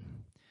forbid.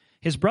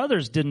 His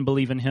brothers didn't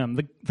believe in him.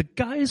 The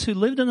guys who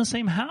lived in the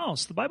same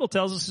house, the Bible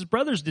tells us his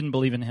brothers didn't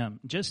believe in him.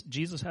 Just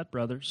Jesus had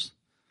brothers.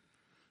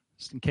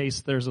 Just in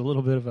case there's a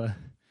little bit of a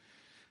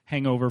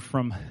hangover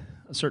from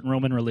a certain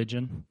Roman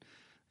religion.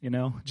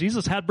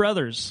 Jesus had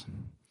brothers,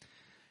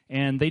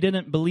 and they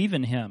didn't believe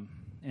in him.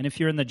 And if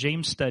you're in the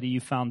James study,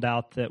 you found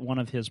out that one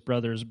of his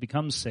brothers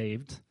becomes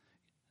saved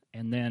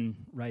and then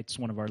writes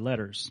one of our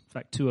letters. In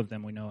fact, two of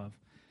them we know of,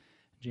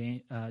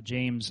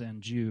 James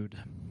and Jude.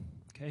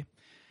 Okay.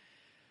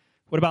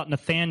 What about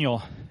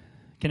Nathanael?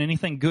 Can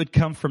anything good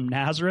come from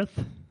Nazareth?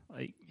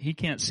 He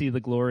can't see the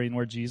glory in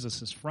where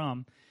Jesus is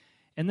from.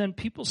 And then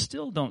people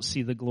still don't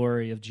see the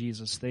glory of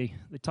Jesus. They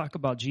talk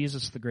about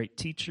Jesus, the great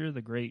teacher,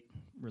 the great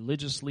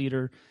religious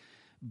leader,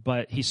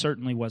 but he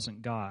certainly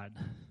wasn't God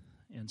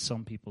in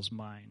some people's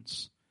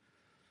minds.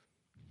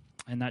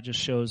 And that just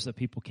shows that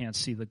people can't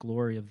see the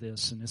glory of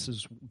this. And this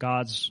is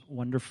God's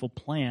wonderful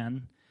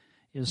plan,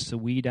 is to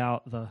weed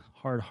out the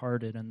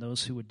hard-hearted and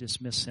those who would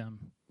dismiss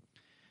him,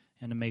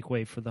 and to make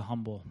way for the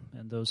humble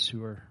and those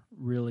who are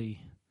really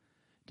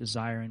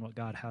desiring what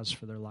God has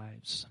for their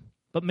lives.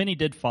 But many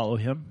did follow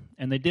him,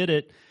 and they did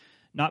it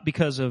not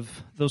because of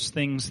those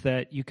things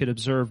that you could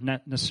observe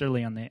not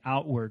necessarily on the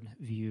outward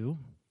view.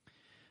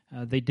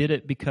 They did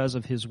it because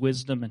of his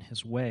wisdom and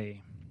his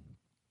way.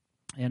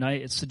 And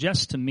it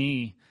suggests to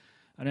me,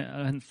 I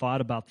hadn't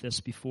thought about this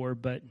before,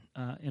 but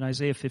in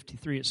Isaiah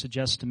 53, it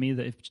suggests to me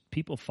that if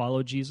people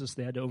followed Jesus,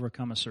 they had to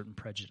overcome a certain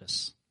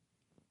prejudice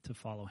to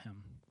follow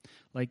him.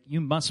 Like,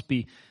 you must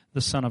be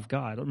the Son of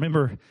God.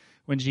 Remember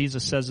when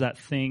Jesus says that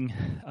thing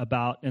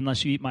about,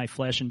 unless you eat my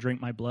flesh and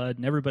drink my blood,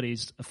 and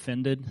everybody's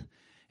offended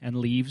and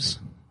leaves.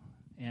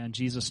 And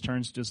Jesus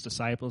turns to his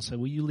disciples and said,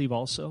 will you leave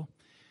also?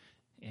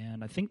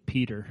 And I think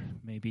Peter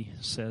maybe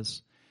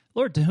says,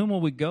 Lord, to whom will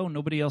we go?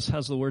 Nobody else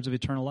has the words of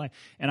eternal life.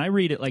 And I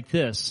read it like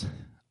this: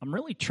 I'm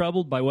really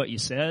troubled by what you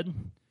said,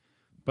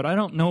 but I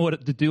don't know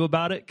what to do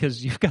about it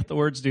because you've got the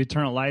words to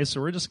eternal life, so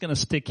we're just going to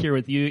stick here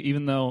with you,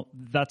 even though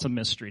that's a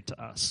mystery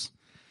to us.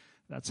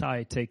 That's how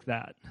I take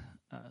that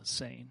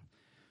saying.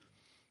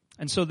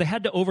 And so they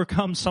had to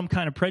overcome some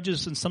kind of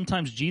prejudice, and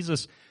sometimes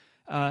Jesus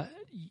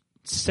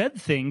said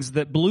things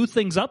that blew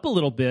things up a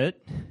little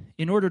bit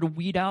in order to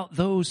weed out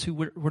those who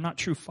were not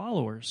true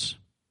followers.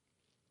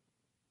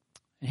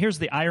 And here's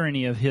the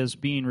irony of his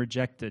being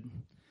rejected,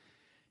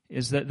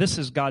 is that this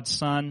is God's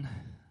Son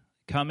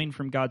coming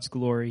from God's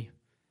glory,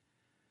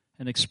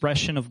 an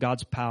expression of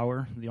God's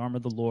power, the arm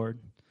of the Lord,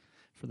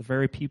 for the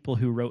very people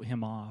who wrote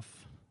him off.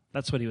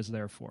 That's what he was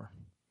there for.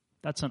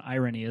 That's an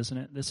irony, isn't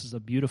it? This is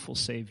a beautiful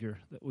Savior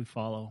that we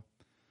follow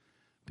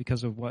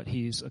because of what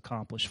he's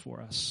accomplished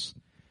for us.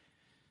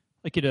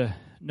 I'd like you to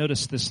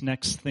notice this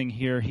next thing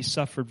here. He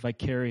suffered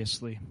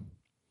vicariously.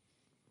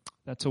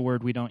 That's a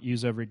word we don't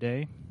use every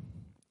day.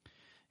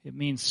 It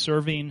means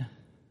serving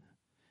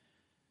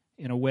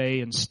in a way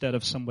instead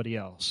of somebody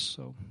else.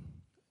 So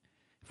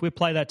if we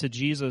apply that to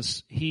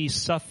Jesus, he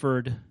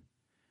suffered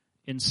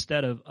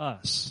instead of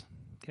us.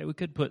 Okay, we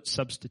could put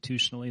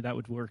substitutionally. That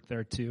would work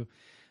there too.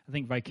 I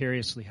think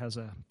vicariously has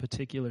a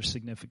particular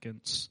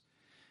significance.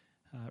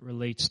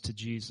 Relates to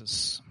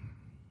Jesus.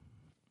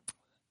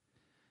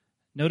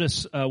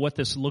 Notice what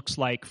this looks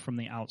like from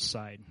the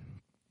outside.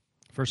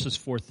 Verses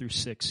 4 through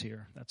 6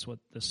 here. That's what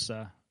this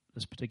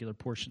particular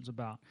portion's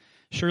about.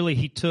 Surely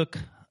he took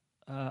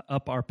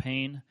up our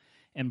pain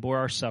and bore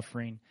our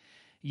suffering.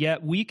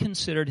 Yet we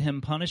considered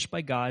him punished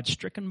by God,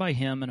 stricken by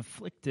him, and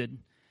afflicted.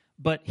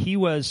 But he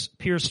was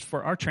pierced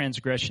for our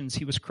transgressions.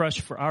 He was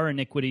crushed for our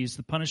iniquities.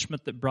 The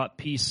punishment that brought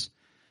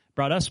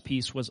us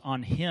peace was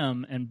on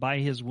him, and by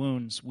his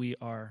wounds we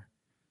are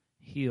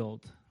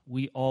healed.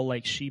 We all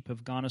like sheep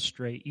have gone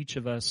astray. Each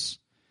of us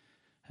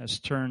has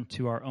turned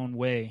to our own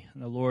way,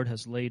 and the Lord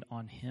has laid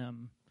on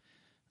him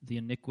the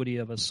iniquity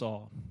of us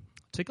all.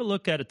 Take a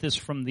look at this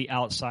from the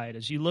outside.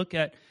 As you look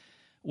at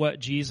what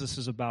Jesus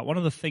is about, one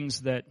of the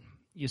things that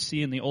you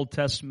see in the Old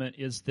Testament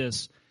is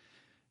this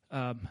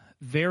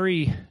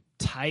very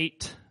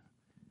tight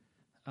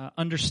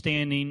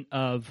understanding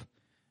of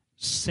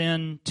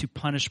sin to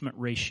punishment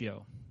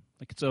ratio.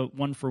 Like it's a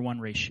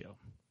 1-for-1 ratio.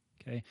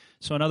 Okay?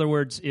 So in other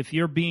words, if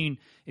you're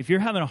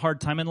having a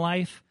hard time in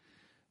life,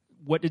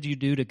 what did you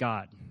do to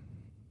God?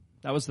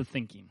 That was the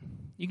thinking.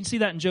 You can see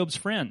that in Job's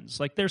friends.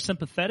 Like they're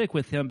sympathetic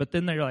with him, but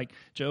then they're like,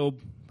 Job,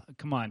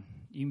 come on,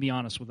 you can be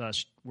honest with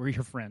us. We're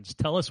your friends.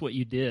 Tell us what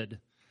you did.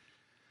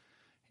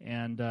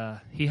 And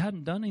he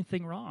hadn't done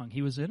anything wrong.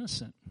 He was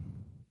innocent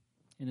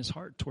in his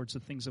heart towards the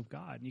things of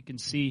God. And you can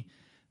see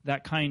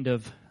that kind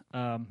of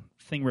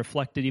thing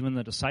reflected even in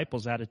the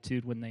disciples'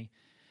 attitude when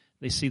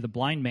they see the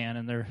blind man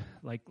and they're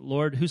like,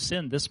 Lord, who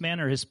sinned, this man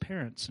or his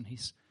parents? And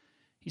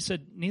he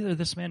said, neither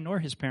this man nor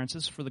his parents.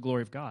 This is for the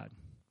glory of God.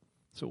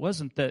 So it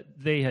wasn't that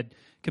they had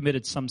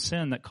committed some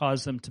sin that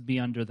caused them to be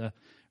under the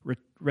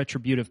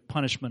retributive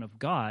punishment of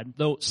God,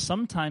 though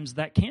sometimes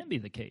that can be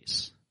the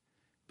case.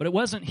 But it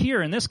wasn't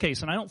here in this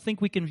case, and I don't think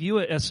we can view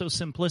it as so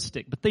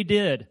simplistic, but they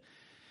did.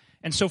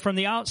 And so from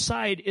the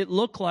outside, it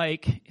looked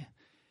like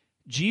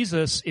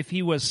Jesus, if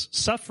he was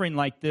suffering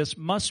like this,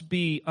 must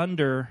be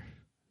under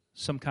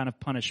some kind of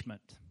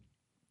punishment.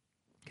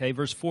 Okay,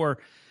 verse 4,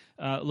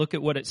 look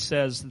at what it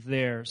says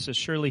there. It says,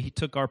 surely he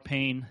took our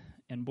pain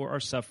and bore our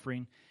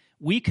suffering.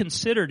 We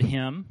considered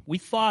him, we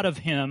thought of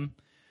him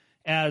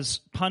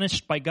as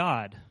punished by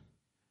God,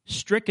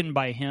 stricken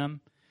by him,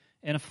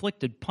 and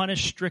afflicted.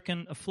 Punished,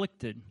 stricken,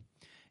 afflicted.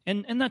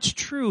 And that's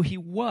true, he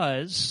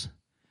was,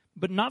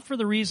 but not for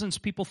the reasons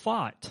people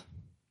thought.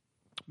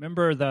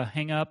 Remember the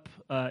hang-up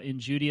in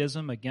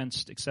Judaism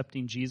against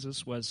accepting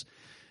Jesus was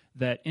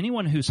that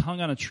anyone who's hung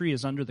on a tree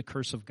is under the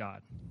curse of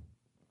God.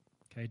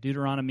 Okay,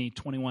 Deuteronomy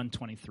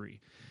 21:23.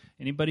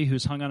 Anybody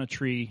who's hung on a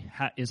tree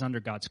is under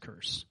God's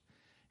curse.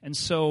 And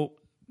so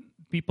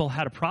people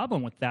had a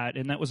problem with that,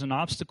 and that was an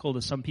obstacle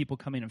to some people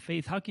coming in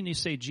faith. How can you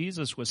say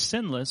Jesus was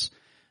sinless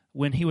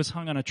when he was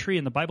hung on a tree?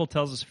 And the Bible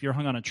tells us if you're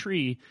hung on a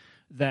tree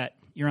that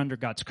you're under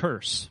God's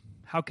curse.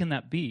 How can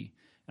that be?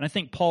 And I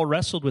think Paul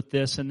wrestled with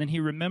this, and then he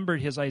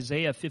remembered his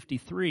Isaiah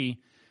 53,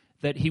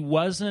 that he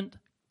wasn't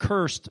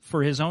cursed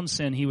for his own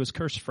sin, he was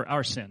cursed for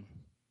our sin.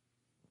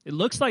 It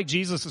looks like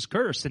Jesus is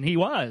cursed, and he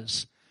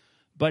was,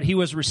 but he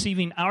was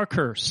receiving our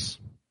curse.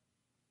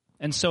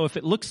 And so if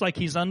it looks like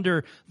he's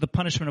under the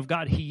punishment of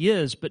God, he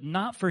is, but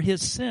not for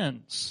his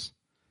sins,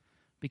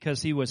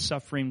 because he was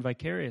suffering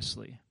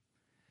vicariously.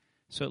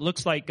 So it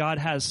looks like God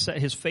has set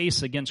his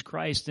face against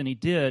Christ, and he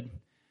did,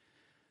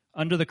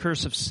 under the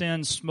curse of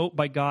sin, smote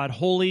by God,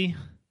 holy,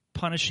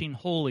 punishing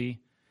holy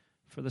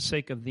for the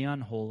sake of the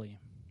unholy.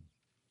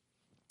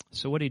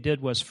 So what he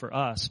did was for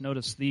us.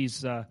 Notice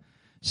these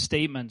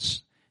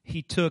statements.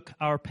 He took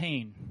our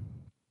pain.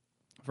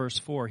 Verse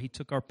 4, he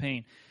took our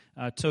pain.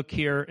 Took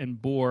here and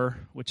bore,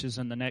 which is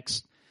in the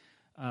next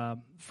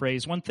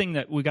phrase. One thing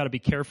that we got to be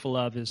careful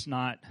of is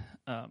not,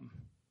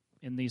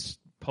 in these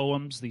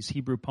poems, these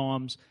Hebrew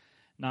poems,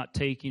 not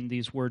taking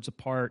these words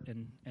apart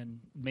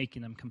and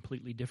making them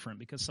completely different,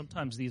 because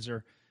sometimes these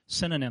are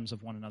synonyms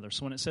of one another.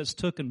 So when it says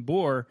took and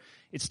bore,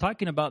 it's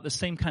talking about the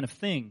same kind of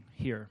thing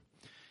here.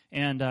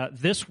 And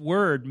this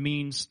word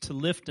means to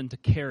lift and to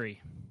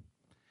carry.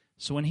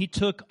 So when he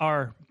took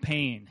our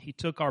pain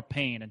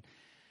and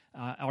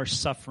our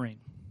suffering.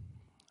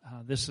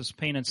 This is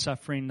pain and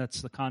suffering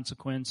that's the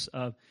consequence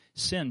of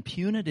sin,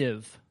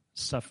 punitive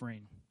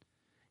suffering.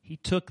 He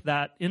took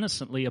that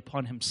innocently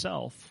upon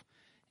himself,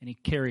 and he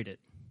carried it.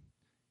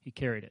 He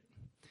carried it.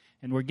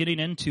 And we're getting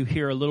into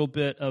here a little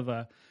bit of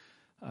a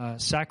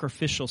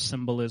sacrificial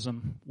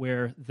symbolism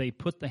where they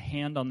put the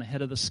hand on the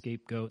head of the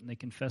scapegoat and they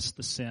confessed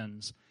the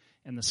sins,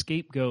 and the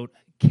scapegoat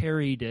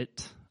carried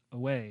it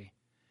away,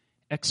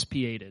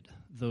 expiated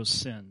those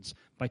sins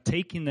by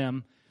taking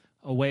them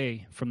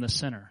away from the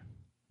sinner.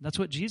 That's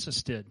what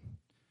Jesus did.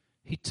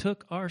 He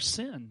took our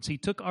sins. He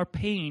took our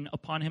pain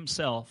upon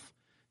himself.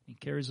 He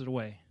carries it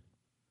away.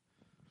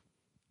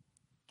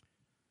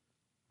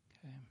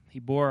 Okay. He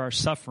bore our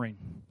suffering.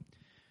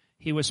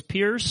 He was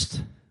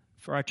pierced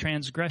for our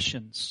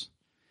transgressions.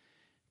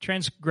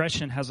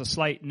 Transgression has a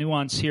slight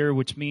nuance here,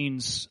 which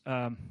means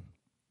a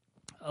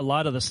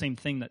lot of the same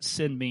thing that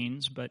sin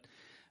means, but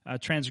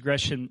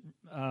transgression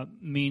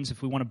means,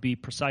 if we want to be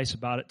precise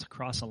about it, to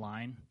cross a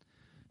line.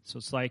 So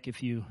it's like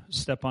if you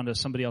step onto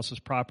somebody else's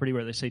property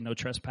where they say no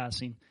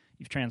trespassing,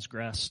 you've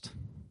transgressed.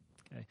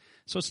 Okay,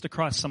 so it's to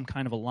cross some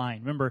kind of a line.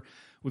 Remember,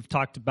 we've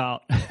talked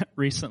about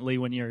recently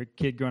when you're a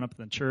kid growing up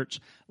in the church,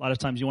 a lot of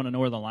times you want to know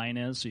where the line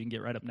is so you can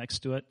get right up next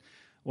to it.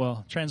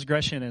 Well,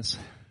 transgression is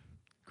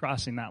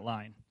crossing that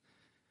line.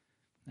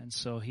 And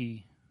so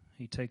he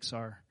takes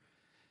our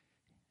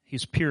He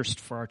was pierced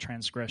for our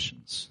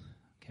transgressions.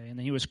 Okay, and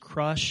then he was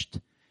crushed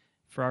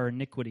for our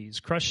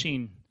iniquities.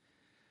 Crushing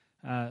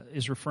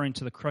is referring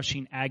to the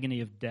crushing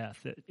agony of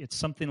death. It's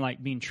something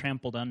like being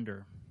trampled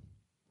under.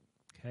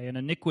 Okay, and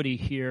iniquity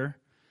here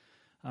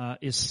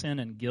is sin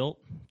and guilt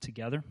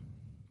together.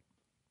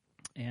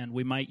 And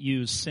we might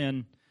use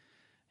sin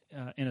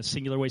in a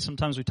singular way.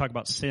 Sometimes we talk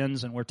about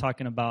sins and we're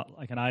talking about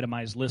like an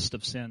itemized list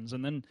of sins.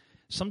 And then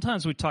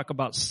sometimes we talk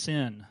about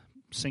sin,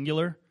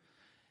 singular.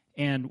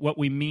 And what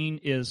we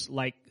mean is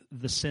like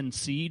the sin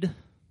seed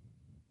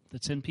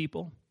that's in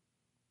people.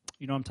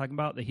 You know what I'm talking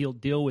about? That he'll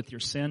deal with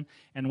your sin.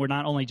 And we're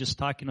not only just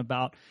talking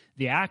about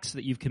the acts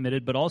that you've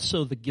committed, but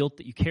also the guilt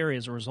that you carry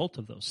as a result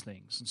of those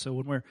things. And so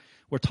when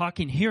we're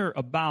talking here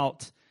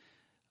about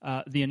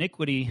the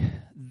iniquity,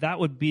 that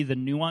would be the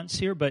nuance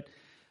here. But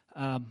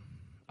I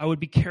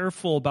would be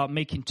careful about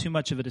making too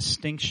much of a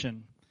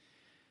distinction.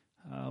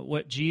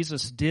 What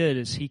Jesus did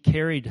is he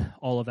carried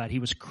all of that. He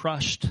was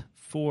crushed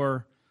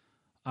for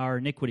our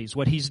iniquities.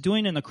 What he's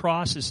doing in the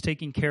cross is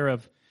taking care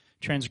of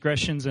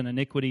transgressions and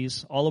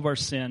iniquities, all of our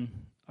sin,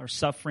 our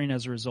suffering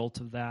as a result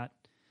of that,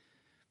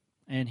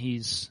 and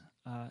he's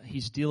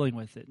dealing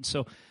with it. And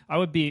so I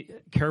would be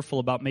careful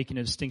about making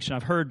a distinction.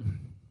 I've heard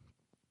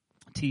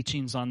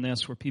teachings on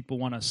this where people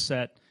want to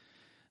set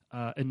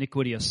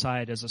iniquity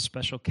aside as a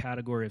special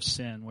category of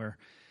sin, where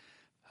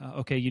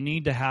okay, you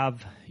need to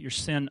have your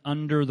sin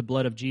under the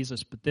blood of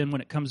Jesus, but then when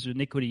it comes to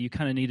iniquity, you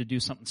kind of need to do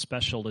something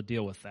special to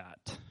deal with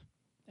that.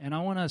 And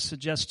I want to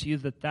suggest to you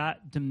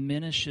that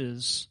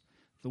diminishes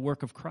the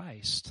work of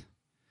Christ.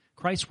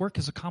 Christ's work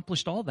has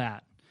accomplished all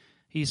that.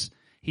 He's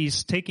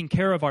taken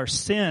care of our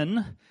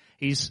sin.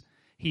 He's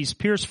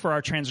pierced for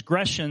our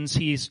transgressions.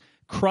 He's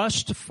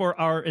crushed for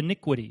our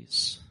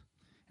iniquities.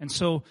 And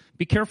so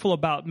be careful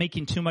about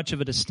making too much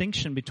of a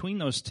distinction between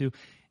those two.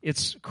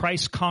 It's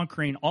Christ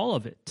conquering all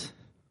of it.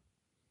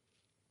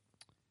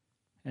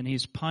 And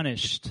he's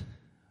punished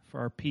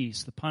for our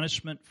peace. The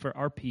punishment for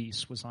our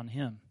peace was on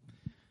him.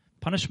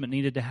 Punishment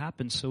needed to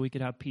happen so we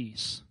could have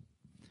peace.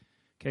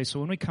 Okay,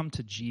 so when we come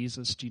to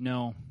Jesus, do you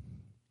know,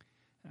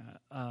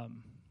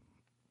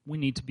 we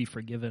need to be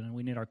forgiven and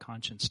we need our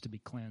conscience to be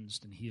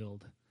cleansed and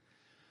healed.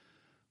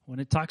 When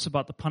it talks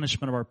about the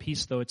punishment of our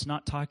peace, though, it's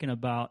not talking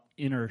about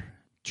inner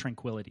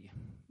tranquility.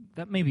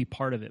 That may be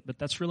part of it, but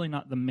that's really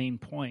not the main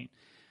point.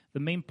 The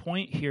main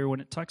point here,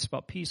 when it talks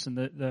about peace, and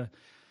the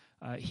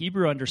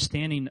Hebrew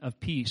understanding of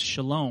peace,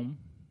 shalom,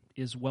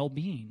 is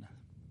well-being.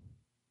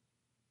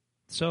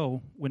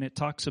 So, when it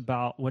talks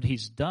about what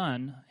he's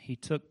done, he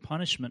took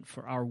punishment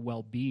for our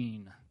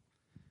well-being.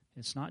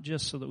 It's not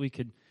just so that we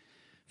could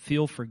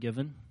feel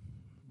forgiven,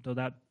 though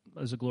that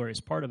is a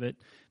glorious part of it,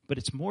 but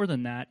it's more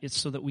than that. It's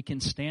so that we can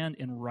stand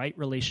in right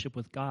relationship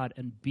with God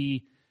and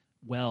be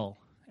well.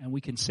 And we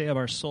can say of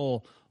our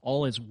soul,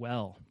 all is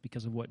well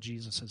because of what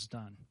Jesus has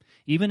done.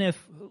 Even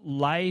if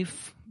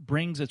life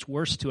brings its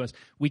worst to us,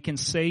 we can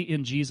say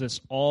in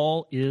Jesus,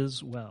 all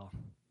is well.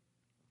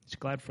 He's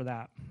glad for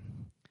that.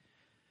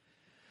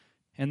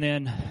 And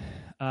then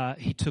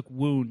he took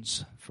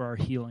wounds for our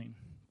healing.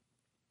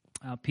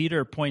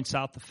 Peter points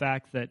out the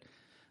fact that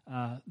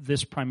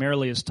this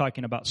primarily is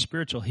talking about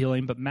spiritual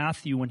healing, but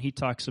Matthew, when he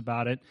talks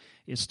about it,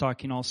 is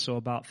talking also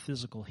about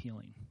physical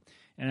healing.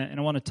 And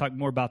I want to talk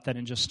more about that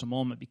in just a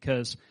moment,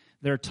 because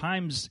there are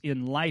times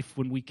in life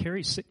when we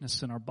carry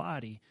sickness in our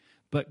body,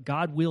 but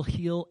God will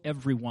heal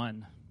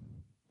everyone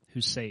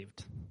who's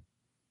saved.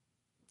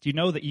 Do you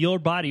know that your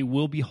body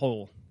will be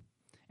whole?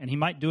 And he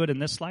might do it in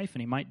this life,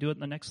 and he might do it in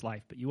the next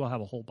life, but you will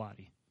have a whole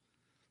body.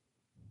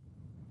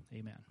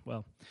 Amen.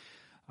 Well,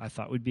 I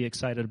thought we'd be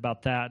excited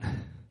about that.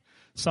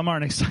 Some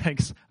aren't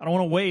excited. I don't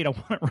want to wait. I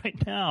want it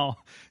right now.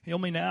 Heal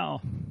me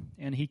now.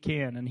 And he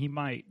can, and he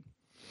might.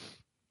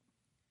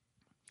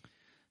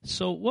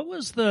 So what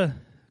was the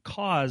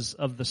cause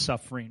of the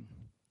suffering?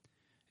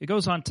 It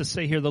goes on to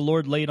say here, the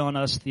Lord laid on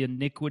us the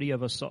iniquity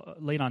of us,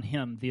 laid on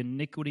him the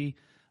iniquity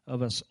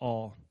of us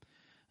all.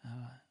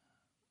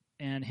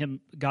 And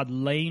God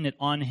laying it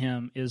on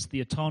him is the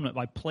atonement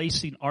by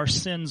placing our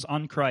sins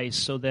on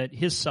Christ so that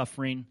his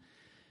suffering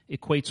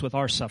equates with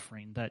our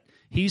suffering, that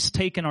he's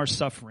taken our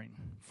suffering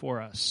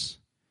for us.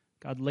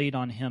 God laid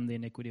on him the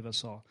iniquity of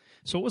us all.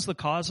 So what was the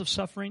cause of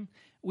suffering?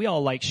 We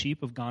all, like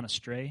sheep, have gone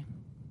astray.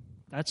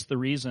 That's the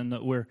reason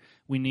that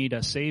we need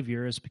a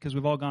Savior, is because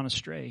we've all gone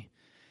astray.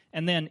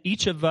 And then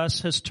each of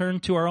us has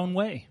turned to our own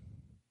way.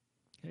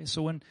 Okay,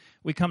 so when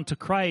we come to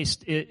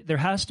Christ, there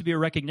has to be a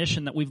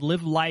recognition that we've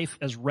lived life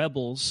as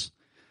rebels.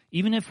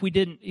 Even if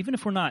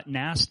we're not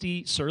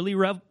nasty, surly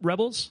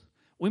rebels,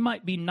 we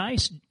might be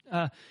nice,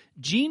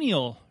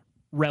 genial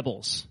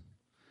rebels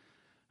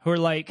who are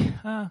like,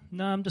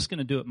 no, I'm just going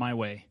to do it my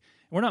way.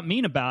 We're not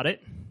mean about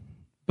it,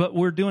 but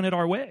we're doing it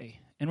our way,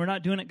 and we're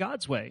not doing it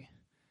God's way.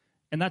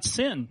 And that's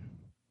sin.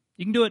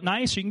 You can do it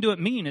nice or you can do it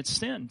mean. It's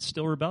sin. It's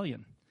still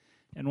rebellion.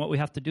 And what we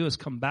have to do is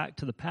come back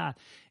to the path.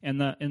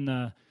 And in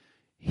the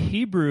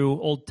Hebrew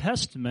Old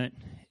Testament,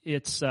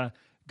 it's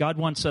God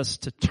wants us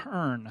to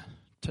turn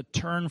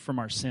from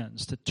our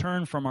sins, to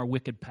turn from our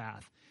wicked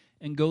path,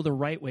 and go the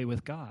right way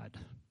with God.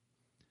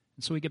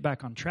 And so we get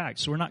back on track.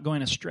 So we're not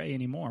going astray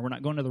anymore. We're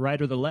not going to the right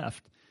or the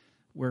left.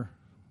 We're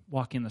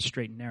walking the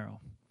straight and narrow.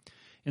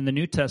 In the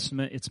New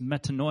Testament, it's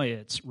metanoia,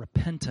 it's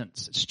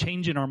repentance. It's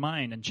changing our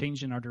mind and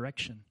changing our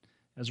direction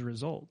as a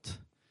result.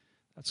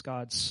 That's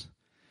God's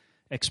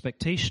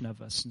expectation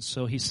of us. And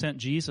so he sent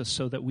Jesus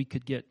so that we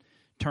could get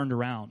turned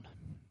around.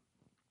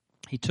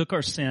 He took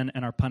our sin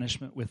and our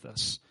punishment with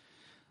us.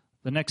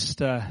 The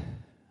next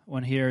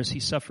one here is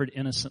he suffered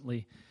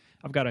innocently.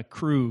 I've got a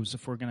cruise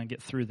if we're going to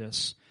get through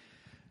this.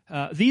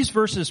 These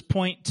verses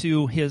point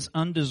to his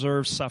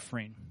undeserved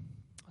suffering.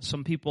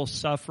 Some people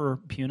suffer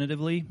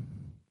punitively,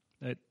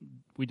 that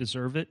we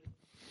deserve it.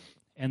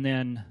 And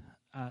then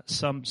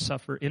some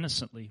suffer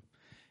innocently.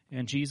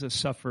 And Jesus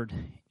suffered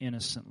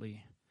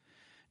innocently.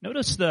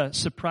 Notice the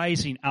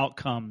surprising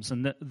outcomes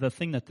and the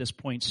thing that this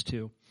points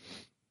to.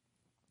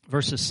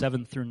 Verses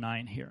 7 through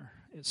 9 here.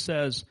 It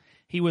says,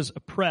 he was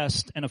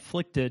oppressed and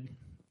afflicted,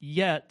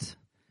 yet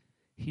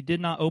he did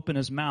not open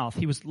his mouth.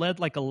 He was led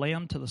like a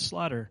lamb to the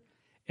slaughter,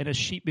 and a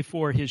sheep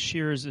before his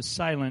shearers is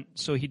silent,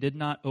 so he did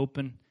not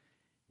open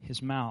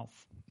his mouth.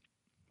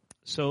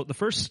 So the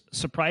first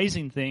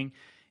surprising thing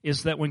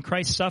is that when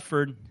Christ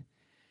suffered,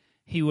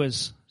 he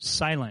was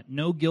silent.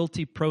 No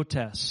guilty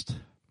protest.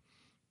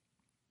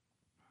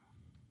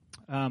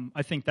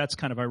 I think that's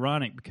kind of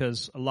ironic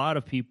because a lot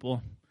of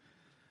people,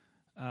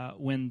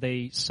 when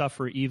they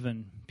suffer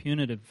even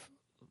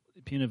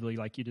punitively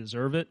like you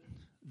deserve it,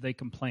 they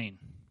complain.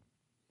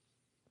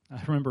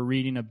 I remember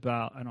reading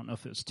about, I don't know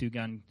if it was Two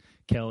Gun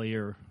Kelly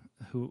or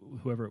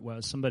whoever it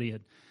was, somebody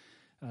had,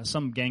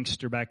 some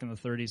gangster back in the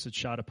 30s had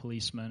shot a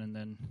policeman, and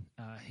then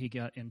he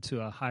got into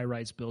a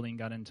high-rise building,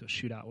 got into a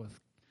shootout with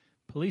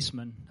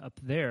policemen up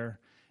there,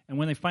 and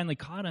when they finally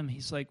caught him,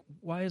 he's like,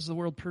 why is the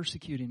world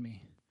persecuting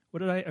me? What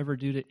did I ever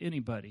do to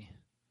anybody?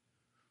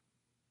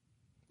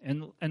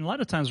 And a lot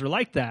of times we're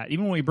like that,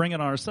 even when we bring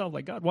it on ourselves,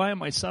 like, God, why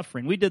am I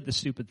suffering? We did the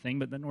stupid thing,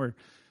 but then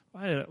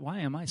why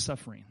am I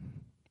suffering?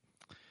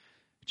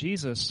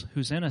 Jesus,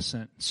 who's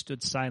innocent,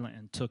 stood silent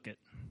and took it.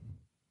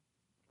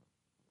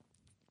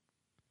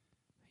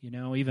 You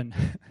know, even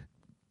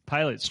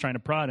Pilate's trying to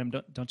prod him,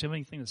 don't you have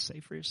anything to say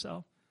for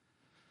yourself?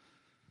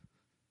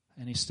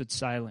 And he stood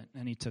silent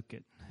and he took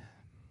it.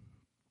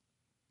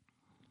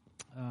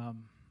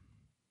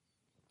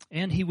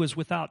 And he was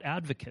without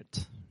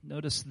advocate.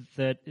 Notice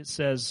that it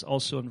says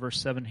also in verse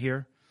 7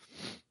 here,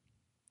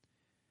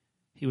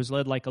 he was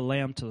led like a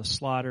lamb to the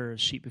slaughter, a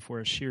sheep before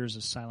his shearers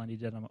is silent, he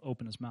did not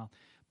open his mouth.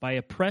 By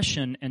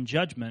oppression and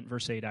judgment,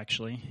 verse 8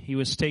 actually, he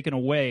was taken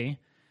away,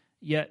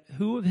 yet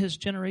who of his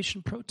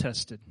generation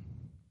protested?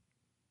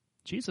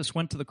 Jesus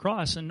went to the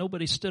cross and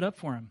nobody stood up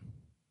for him.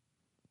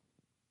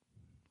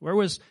 Where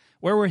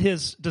were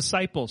his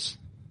disciples?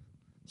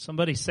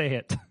 Somebody say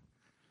it.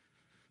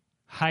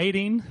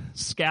 Hiding,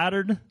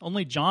 scattered.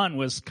 Only John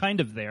was kind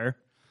of there,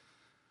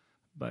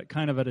 but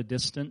kind of at a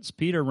distance.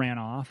 Peter ran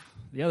off.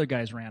 The other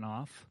guys ran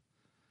off.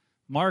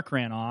 Mark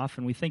ran off,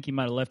 and we think he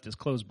might have left his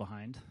clothes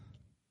behind.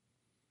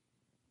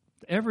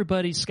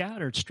 Everybody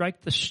scattered.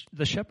 Strike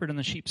the shepherd and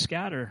the sheep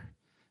scatter.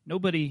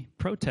 Nobody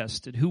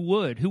protested. Who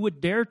would? Who would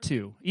dare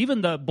to?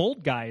 Even the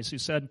bold guys who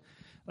said,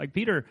 like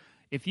Peter,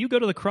 if you go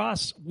to the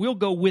cross, we'll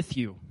go with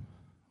you.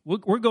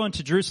 We're going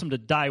to Jerusalem to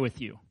die with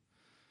you.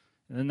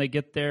 And then they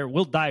get there,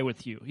 we'll die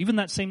with you. Even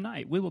that same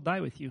night, we will die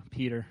with you,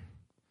 Peter.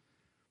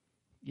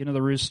 You know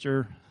the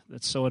rooster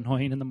that's so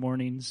annoying in the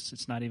mornings,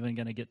 it's not even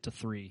going to get to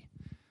 3.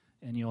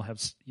 And you'll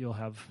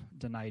have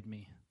denied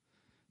me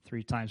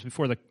 3 times.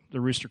 Before the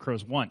rooster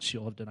crows once,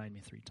 you'll have denied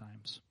me 3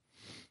 times.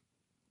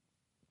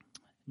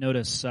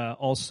 Notice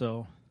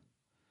also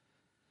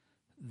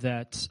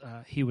that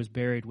he was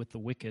buried with the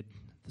wicked.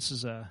 This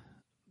is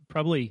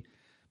probably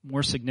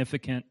more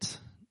significant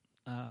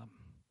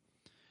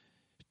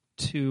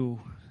to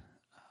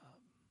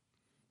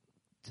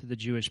the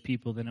Jewish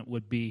people than it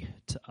would be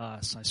to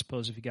us. I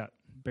suppose if you got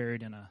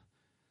buried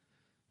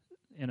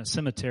in a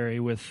cemetery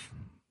with,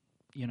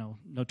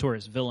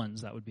 notorious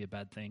villains, that would be a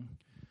bad thing.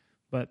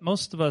 But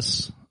most of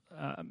us,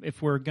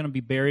 if we're going to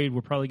be buried,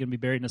 we're probably going to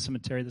be buried in a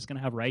cemetery that's going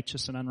to have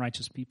righteous and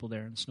unrighteous people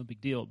there, and it's no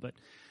big deal. But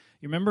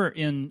you remember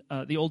in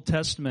the Old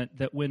Testament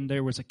that when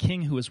there was a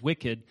king who was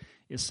wicked,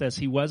 it says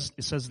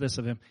this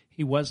of him,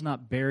 he was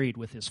not buried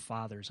with his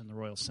fathers in the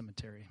royal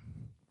cemetery.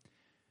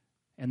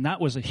 And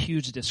that was a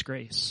huge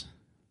disgrace.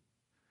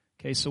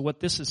 Okay, so what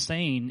this is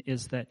saying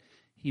is that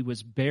he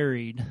was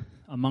buried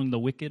among the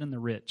wicked and the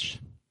rich.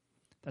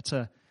 That's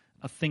a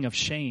thing of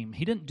shame.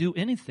 He didn't do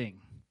anything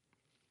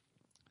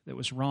that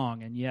was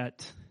wrong, and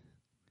yet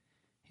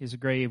his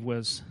grave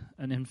was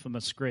an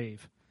infamous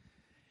grave.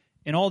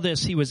 In all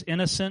this, he was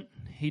innocent.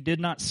 He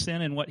did not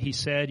sin in what he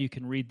said. You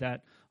can read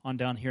that on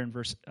down here in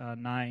verse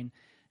 9.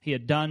 He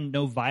had done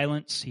no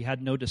violence. He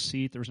had no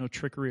deceit. There was no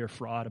trickery or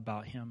fraud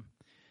about him.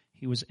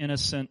 He was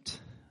innocent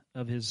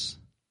of his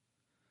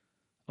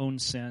own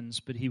sins,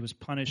 but he was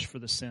punished for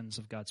the sins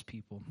of God's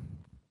people.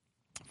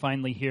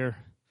 Finally here,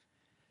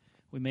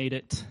 we made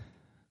it.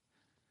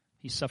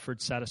 He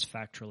suffered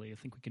satisfactorily. I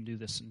think we can do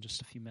this in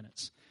just a few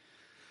minutes.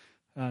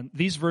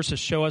 These verses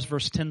show us,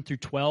 verse 10 through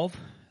 12,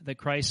 that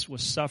Christ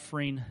was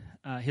suffering.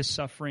 His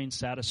suffering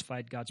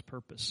satisfied God's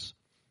purpose.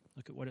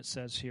 Look at what it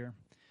says here.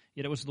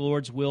 Yet it was the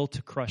Lord's will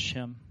to crush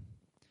him,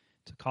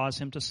 to cause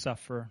him to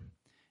suffer.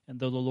 And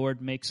though the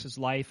Lord makes his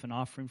life an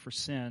offering for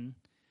sin,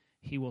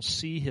 he will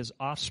see his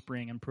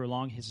offspring and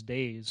prolong his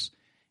days,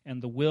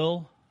 and the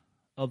will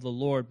of the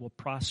Lord will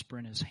prosper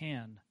in his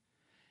hand.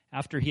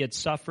 After he had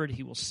suffered,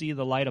 he will see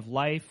the light of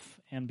life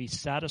and be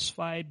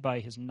satisfied by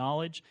his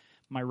knowledge.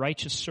 My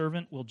righteous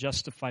servant will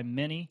justify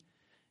many,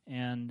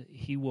 and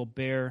he will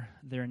bear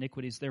their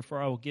iniquities.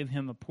 Therefore I will give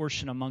him a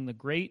portion among the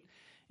great,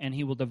 and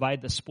he will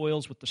divide the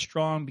spoils with the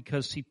strong,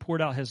 because he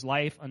poured out his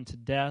life unto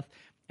death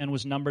and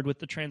was numbered with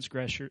the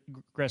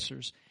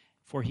transgressors.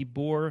 For he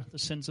bore the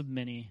sins of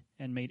many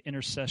and made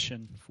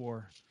intercession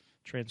for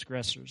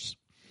transgressors.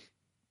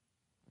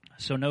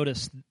 So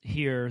notice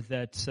here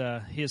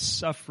that his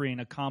suffering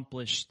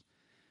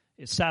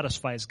it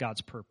satisfies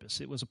God's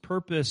purpose. It was a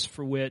purpose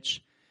for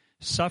which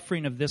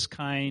suffering of this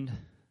kind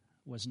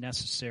was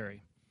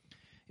necessary.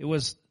 It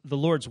was the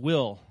Lord's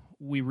will,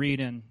 we read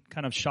in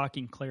kind of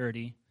shocking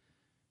clarity,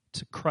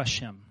 to crush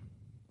him.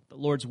 The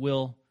Lord's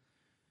will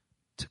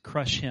to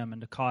crush him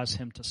and to cause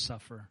him to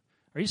suffer.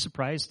 Are you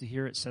surprised to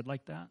hear it said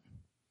like that?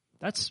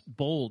 That's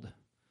bold.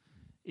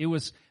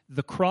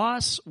 The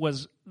cross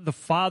was the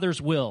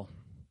Father's will.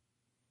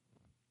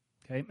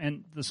 Okay,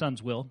 and the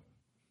Son's will.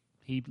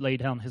 He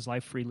laid down his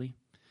life freely.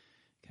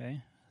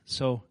 Okay,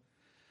 so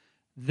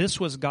this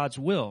was God's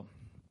will.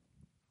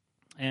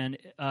 And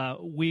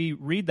we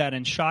read that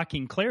in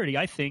shocking clarity,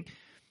 I think.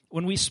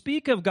 When we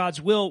speak of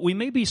God's will, we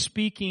may be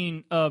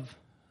speaking of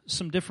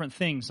some different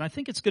things. And I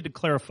think it's good to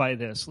clarify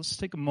this. Let's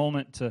take a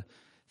moment to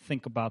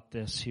think about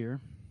this here.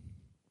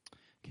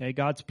 Okay,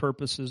 God's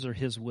purposes are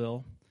his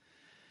will.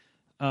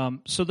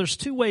 So there's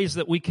two ways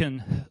that we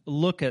can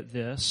look at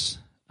this.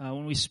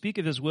 When we speak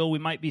of his will, we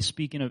might be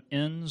speaking of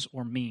ends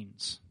or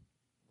means.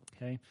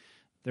 Okay,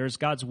 there's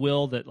God's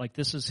will that, like,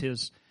 this is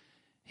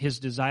his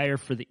desire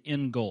for the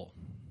end goal.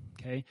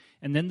 Okay,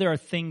 and then there are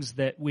things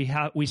that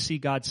we see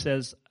God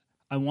says,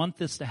 I want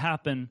this to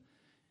happen,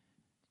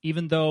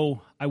 even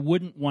though I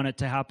wouldn't want it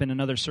to happen in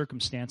other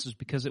circumstances,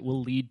 because it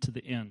will lead to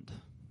the end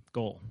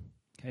goal.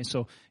 Okay,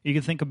 so you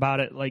can think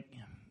about it like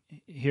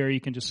here. You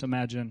can just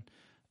imagine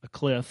a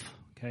cliff.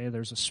 Okay,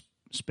 there's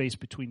a space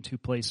between two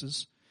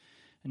places.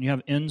 And you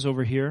have ends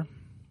over here,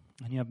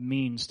 and you have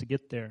means to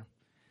get there.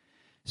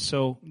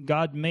 So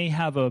God may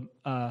have a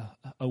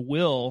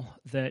will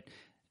that,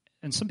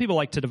 and some people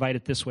like to divide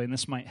it this way, and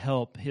this might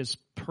help, his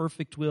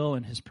perfect will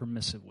and his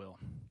permissive will.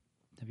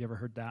 Have you ever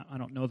heard that? I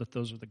don't know that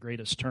those are the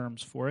greatest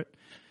terms for it,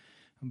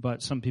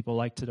 but some people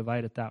like to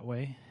divide it that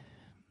way.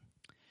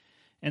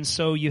 And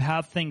so you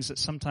have things that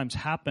sometimes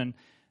happen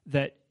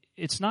that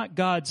it's not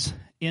God's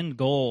end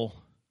goal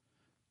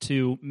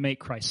to make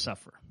Christ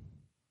suffer.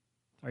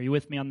 Are you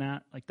with me on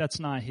that? Like, that's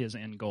not his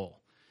end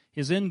goal.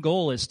 His end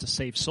goal is to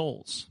save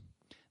souls.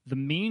 The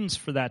means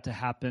for that to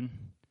happen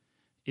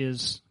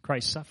is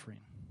Christ's suffering.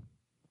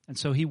 And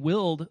so he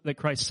willed that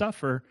Christ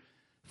suffer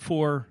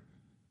for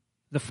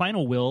the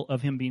final will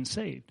of him being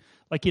saved.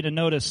 I'd like you to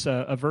notice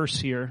a verse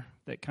here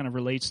that kind of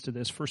relates to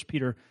this, 1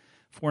 Peter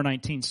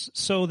 4:19.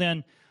 So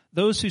then,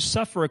 those who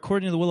suffer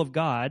according to the will of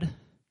God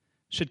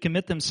should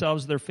commit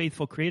themselves to their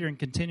faithful Creator and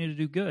continue to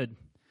do good.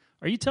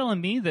 Are you telling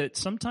me that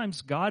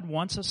sometimes God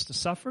wants us to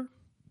suffer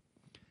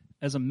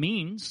as a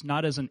means,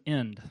 not as an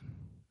end?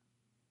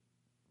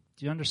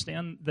 Do you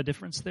understand the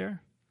difference there?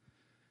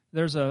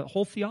 There's a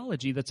whole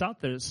theology that's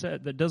out there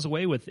that does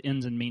away with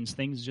ends and means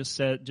things,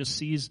 just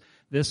sees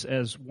this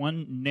as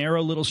one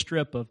narrow little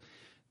strip of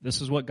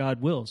this is what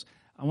God wills.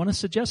 I want to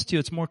suggest to you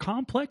it's more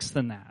complex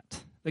than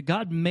that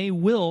God may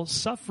will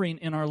suffering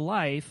in our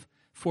life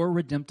for a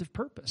redemptive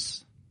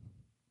purpose.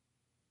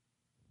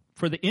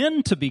 For the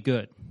end to be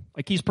good.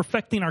 Like he's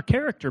perfecting our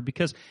character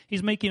because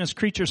he's making us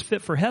creatures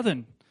fit for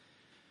heaven.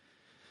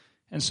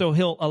 And so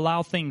he'll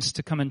allow things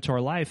to come into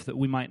our life that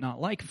we might not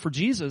like. For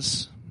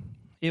Jesus,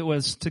 it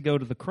was to go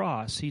to the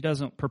cross. He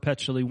doesn't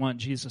perpetually want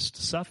Jesus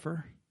to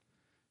suffer.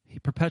 He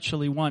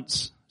perpetually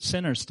wants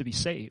sinners to be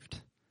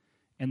saved.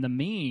 And the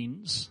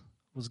means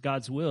was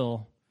God's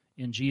will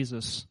in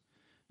Jesus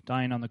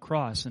dying on the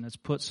cross. And it's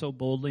put so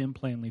boldly and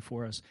plainly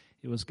for us.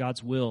 It was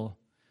God's will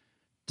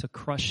to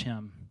crush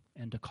him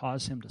and to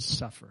cause him to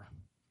suffer.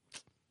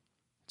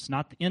 It's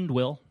not the end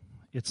will,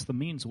 it's the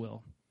means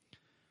will.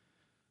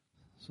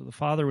 So the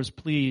Father was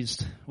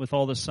pleased with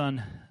all the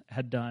Son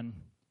had done.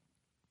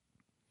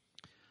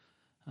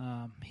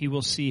 He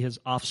will see his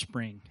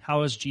offspring.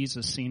 How has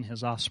Jesus seen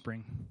his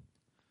offspring?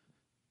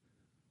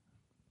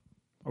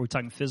 Are we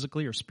talking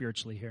physically or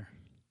spiritually here?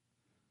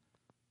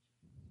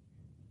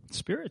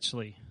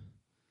 Spiritually.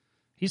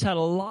 He's had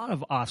a lot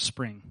of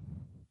offspring.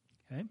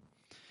 Okay?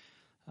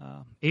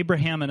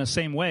 Abraham in the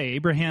same way.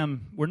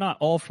 Abraham, we're not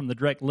all from the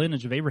direct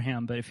lineage of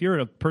Abraham, but if you're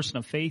a person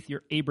of faith,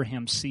 you're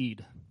Abraham's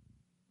seed.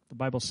 The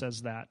Bible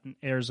says that, and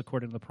heirs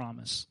according to the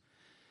promise.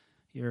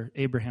 You're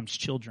Abraham's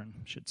children,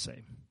 should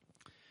say.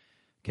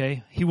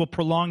 Okay, he will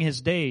prolong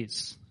his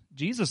days.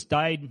 Jesus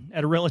died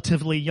at a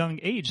relatively young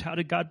age. How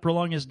did God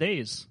prolong his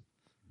days?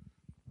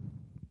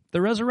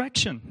 The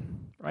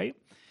resurrection, right?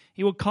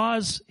 He will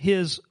cause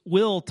his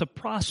will to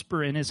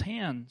prosper in his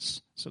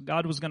hands. So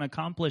God was going to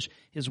accomplish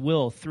his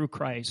will through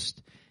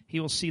Christ. He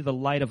will see the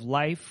light of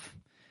life.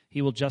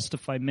 He will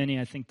justify many.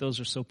 I think those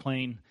are so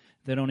plain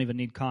they don't even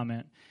need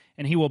comment.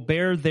 And he will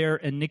bear their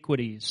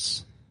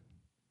iniquities,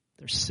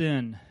 their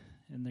sin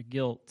and their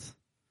guilt.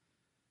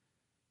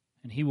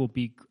 And he will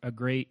be a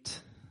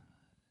great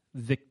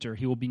victor.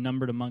 He will be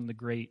numbered among the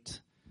great.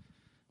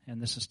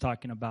 And this is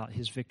talking about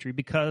his victory.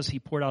 Because he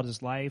poured out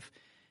his life,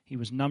 he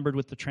was numbered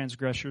with the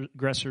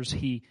transgressors.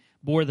 He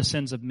bore the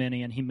sins of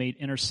many, and he made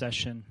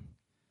intercession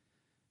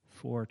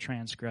for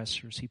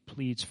transgressors. He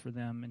pleads for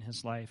them in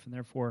his life, and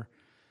therefore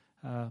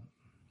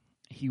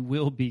he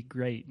will be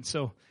great. And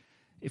so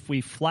if we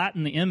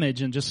flatten the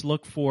image and just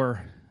look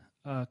for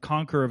a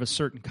conqueror of a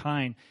certain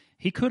kind,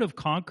 he could have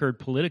conquered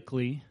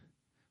politically,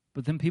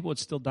 but then people would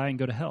still die and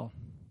go to hell.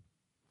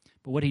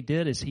 But what he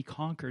did is he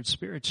conquered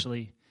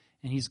spiritually,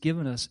 and he's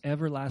given us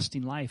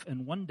everlasting life.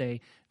 And one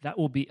day, that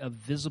will be a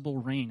visible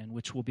reign in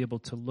which we'll be able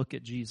to look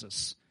at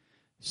Jesus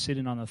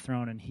sitting on the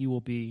throne, and he will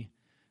be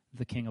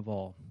the King of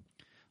all.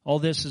 All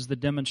this is the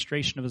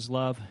demonstration of his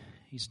love.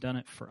 He's done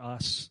it for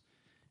us.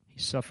 He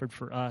suffered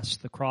for us.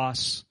 The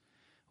cross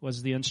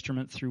was the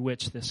instrument through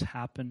which this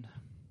happened.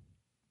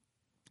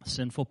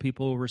 Sinful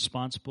people were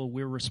responsible.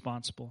 We're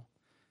responsible.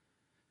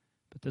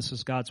 But this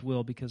is God's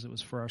will because it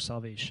was for our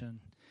salvation.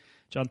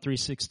 John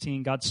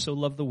 3:16, God so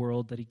loved the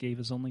world that he gave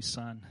his only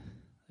Son.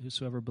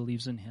 Whosoever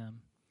believes in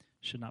him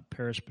should not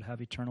perish but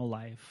have eternal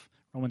life.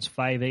 Romans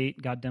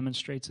 5:8, God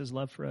demonstrates his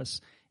love for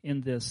us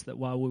in this, that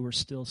while we were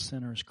still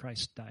sinners,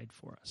 Christ died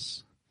for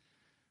us.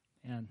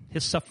 And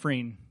his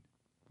suffering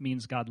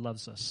means God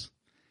loves us.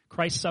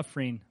 Christ's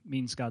suffering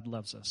means God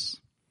loves us.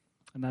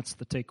 And that's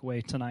the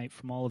takeaway tonight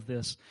from all of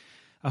this.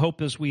 I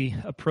hope as we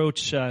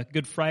approach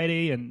Good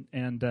Friday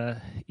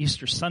and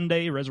Easter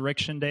Sunday,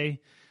 Resurrection Day,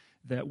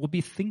 that we'll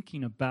be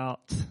thinking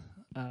about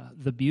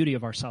the beauty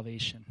of our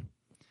salvation.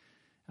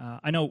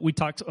 I know we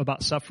talked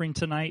about suffering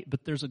tonight,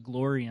 but there's a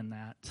glory in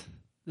that.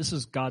 This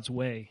is God's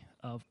way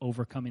of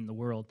overcoming the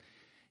world.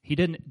 He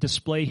didn't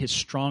display his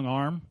strong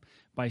arm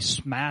by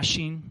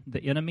smashing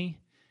the enemy.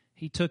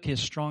 He took his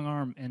strong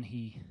arm and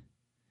he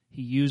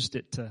used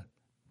it to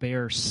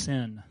bear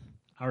sin,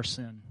 our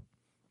sin,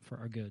 for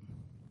our good.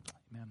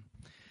 Amen.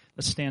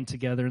 Let's stand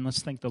together and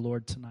let's thank the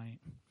Lord tonight.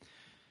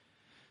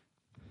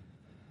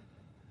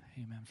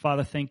 Amen.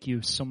 Father, thank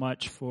you so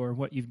much for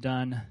what you've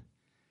done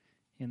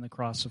in the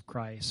cross of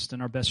Christ.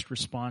 And our best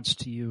response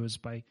to you is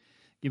by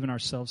giving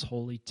ourselves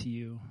wholly to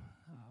you,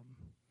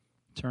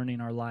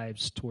 turning our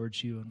lives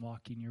towards you and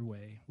walking your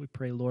way. We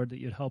pray, Lord, that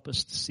you'd help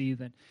us to see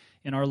that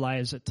in our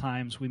lives at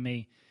times we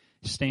may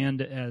stand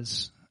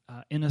as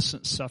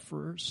innocent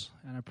sufferers.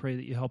 And I pray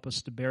that you help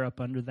us to bear up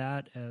under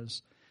that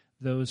as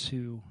those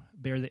who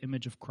bear the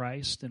image of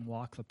Christ and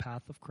walk the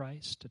path of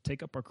Christ, to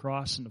take up our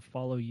cross and to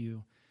follow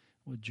you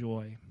with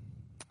joy.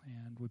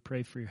 And we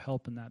pray for your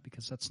help in that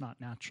because that's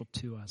not natural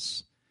to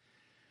us.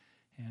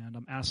 And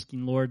I'm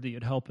asking, Lord, that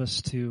you'd help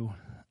us to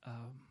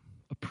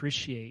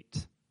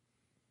appreciate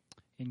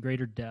in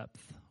greater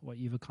depth what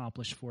you've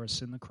accomplished for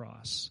us in the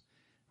cross.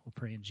 We'll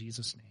pray in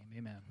Jesus' name.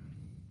 Amen.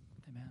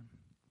 Amen.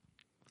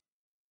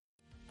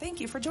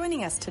 Thank you for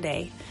joining us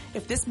today.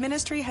 If this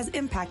ministry has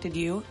impacted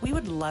you, we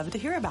would love to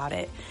hear about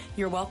it.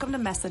 You're welcome to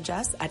message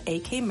us at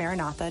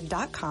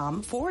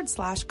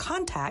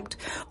akmaranatha.com/contact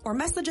or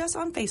message us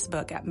on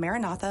Facebook at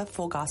Maranatha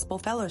Full Gospel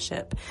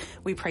Fellowship.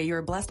 We pray you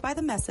are blessed by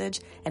the message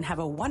and have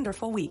a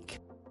wonderful week.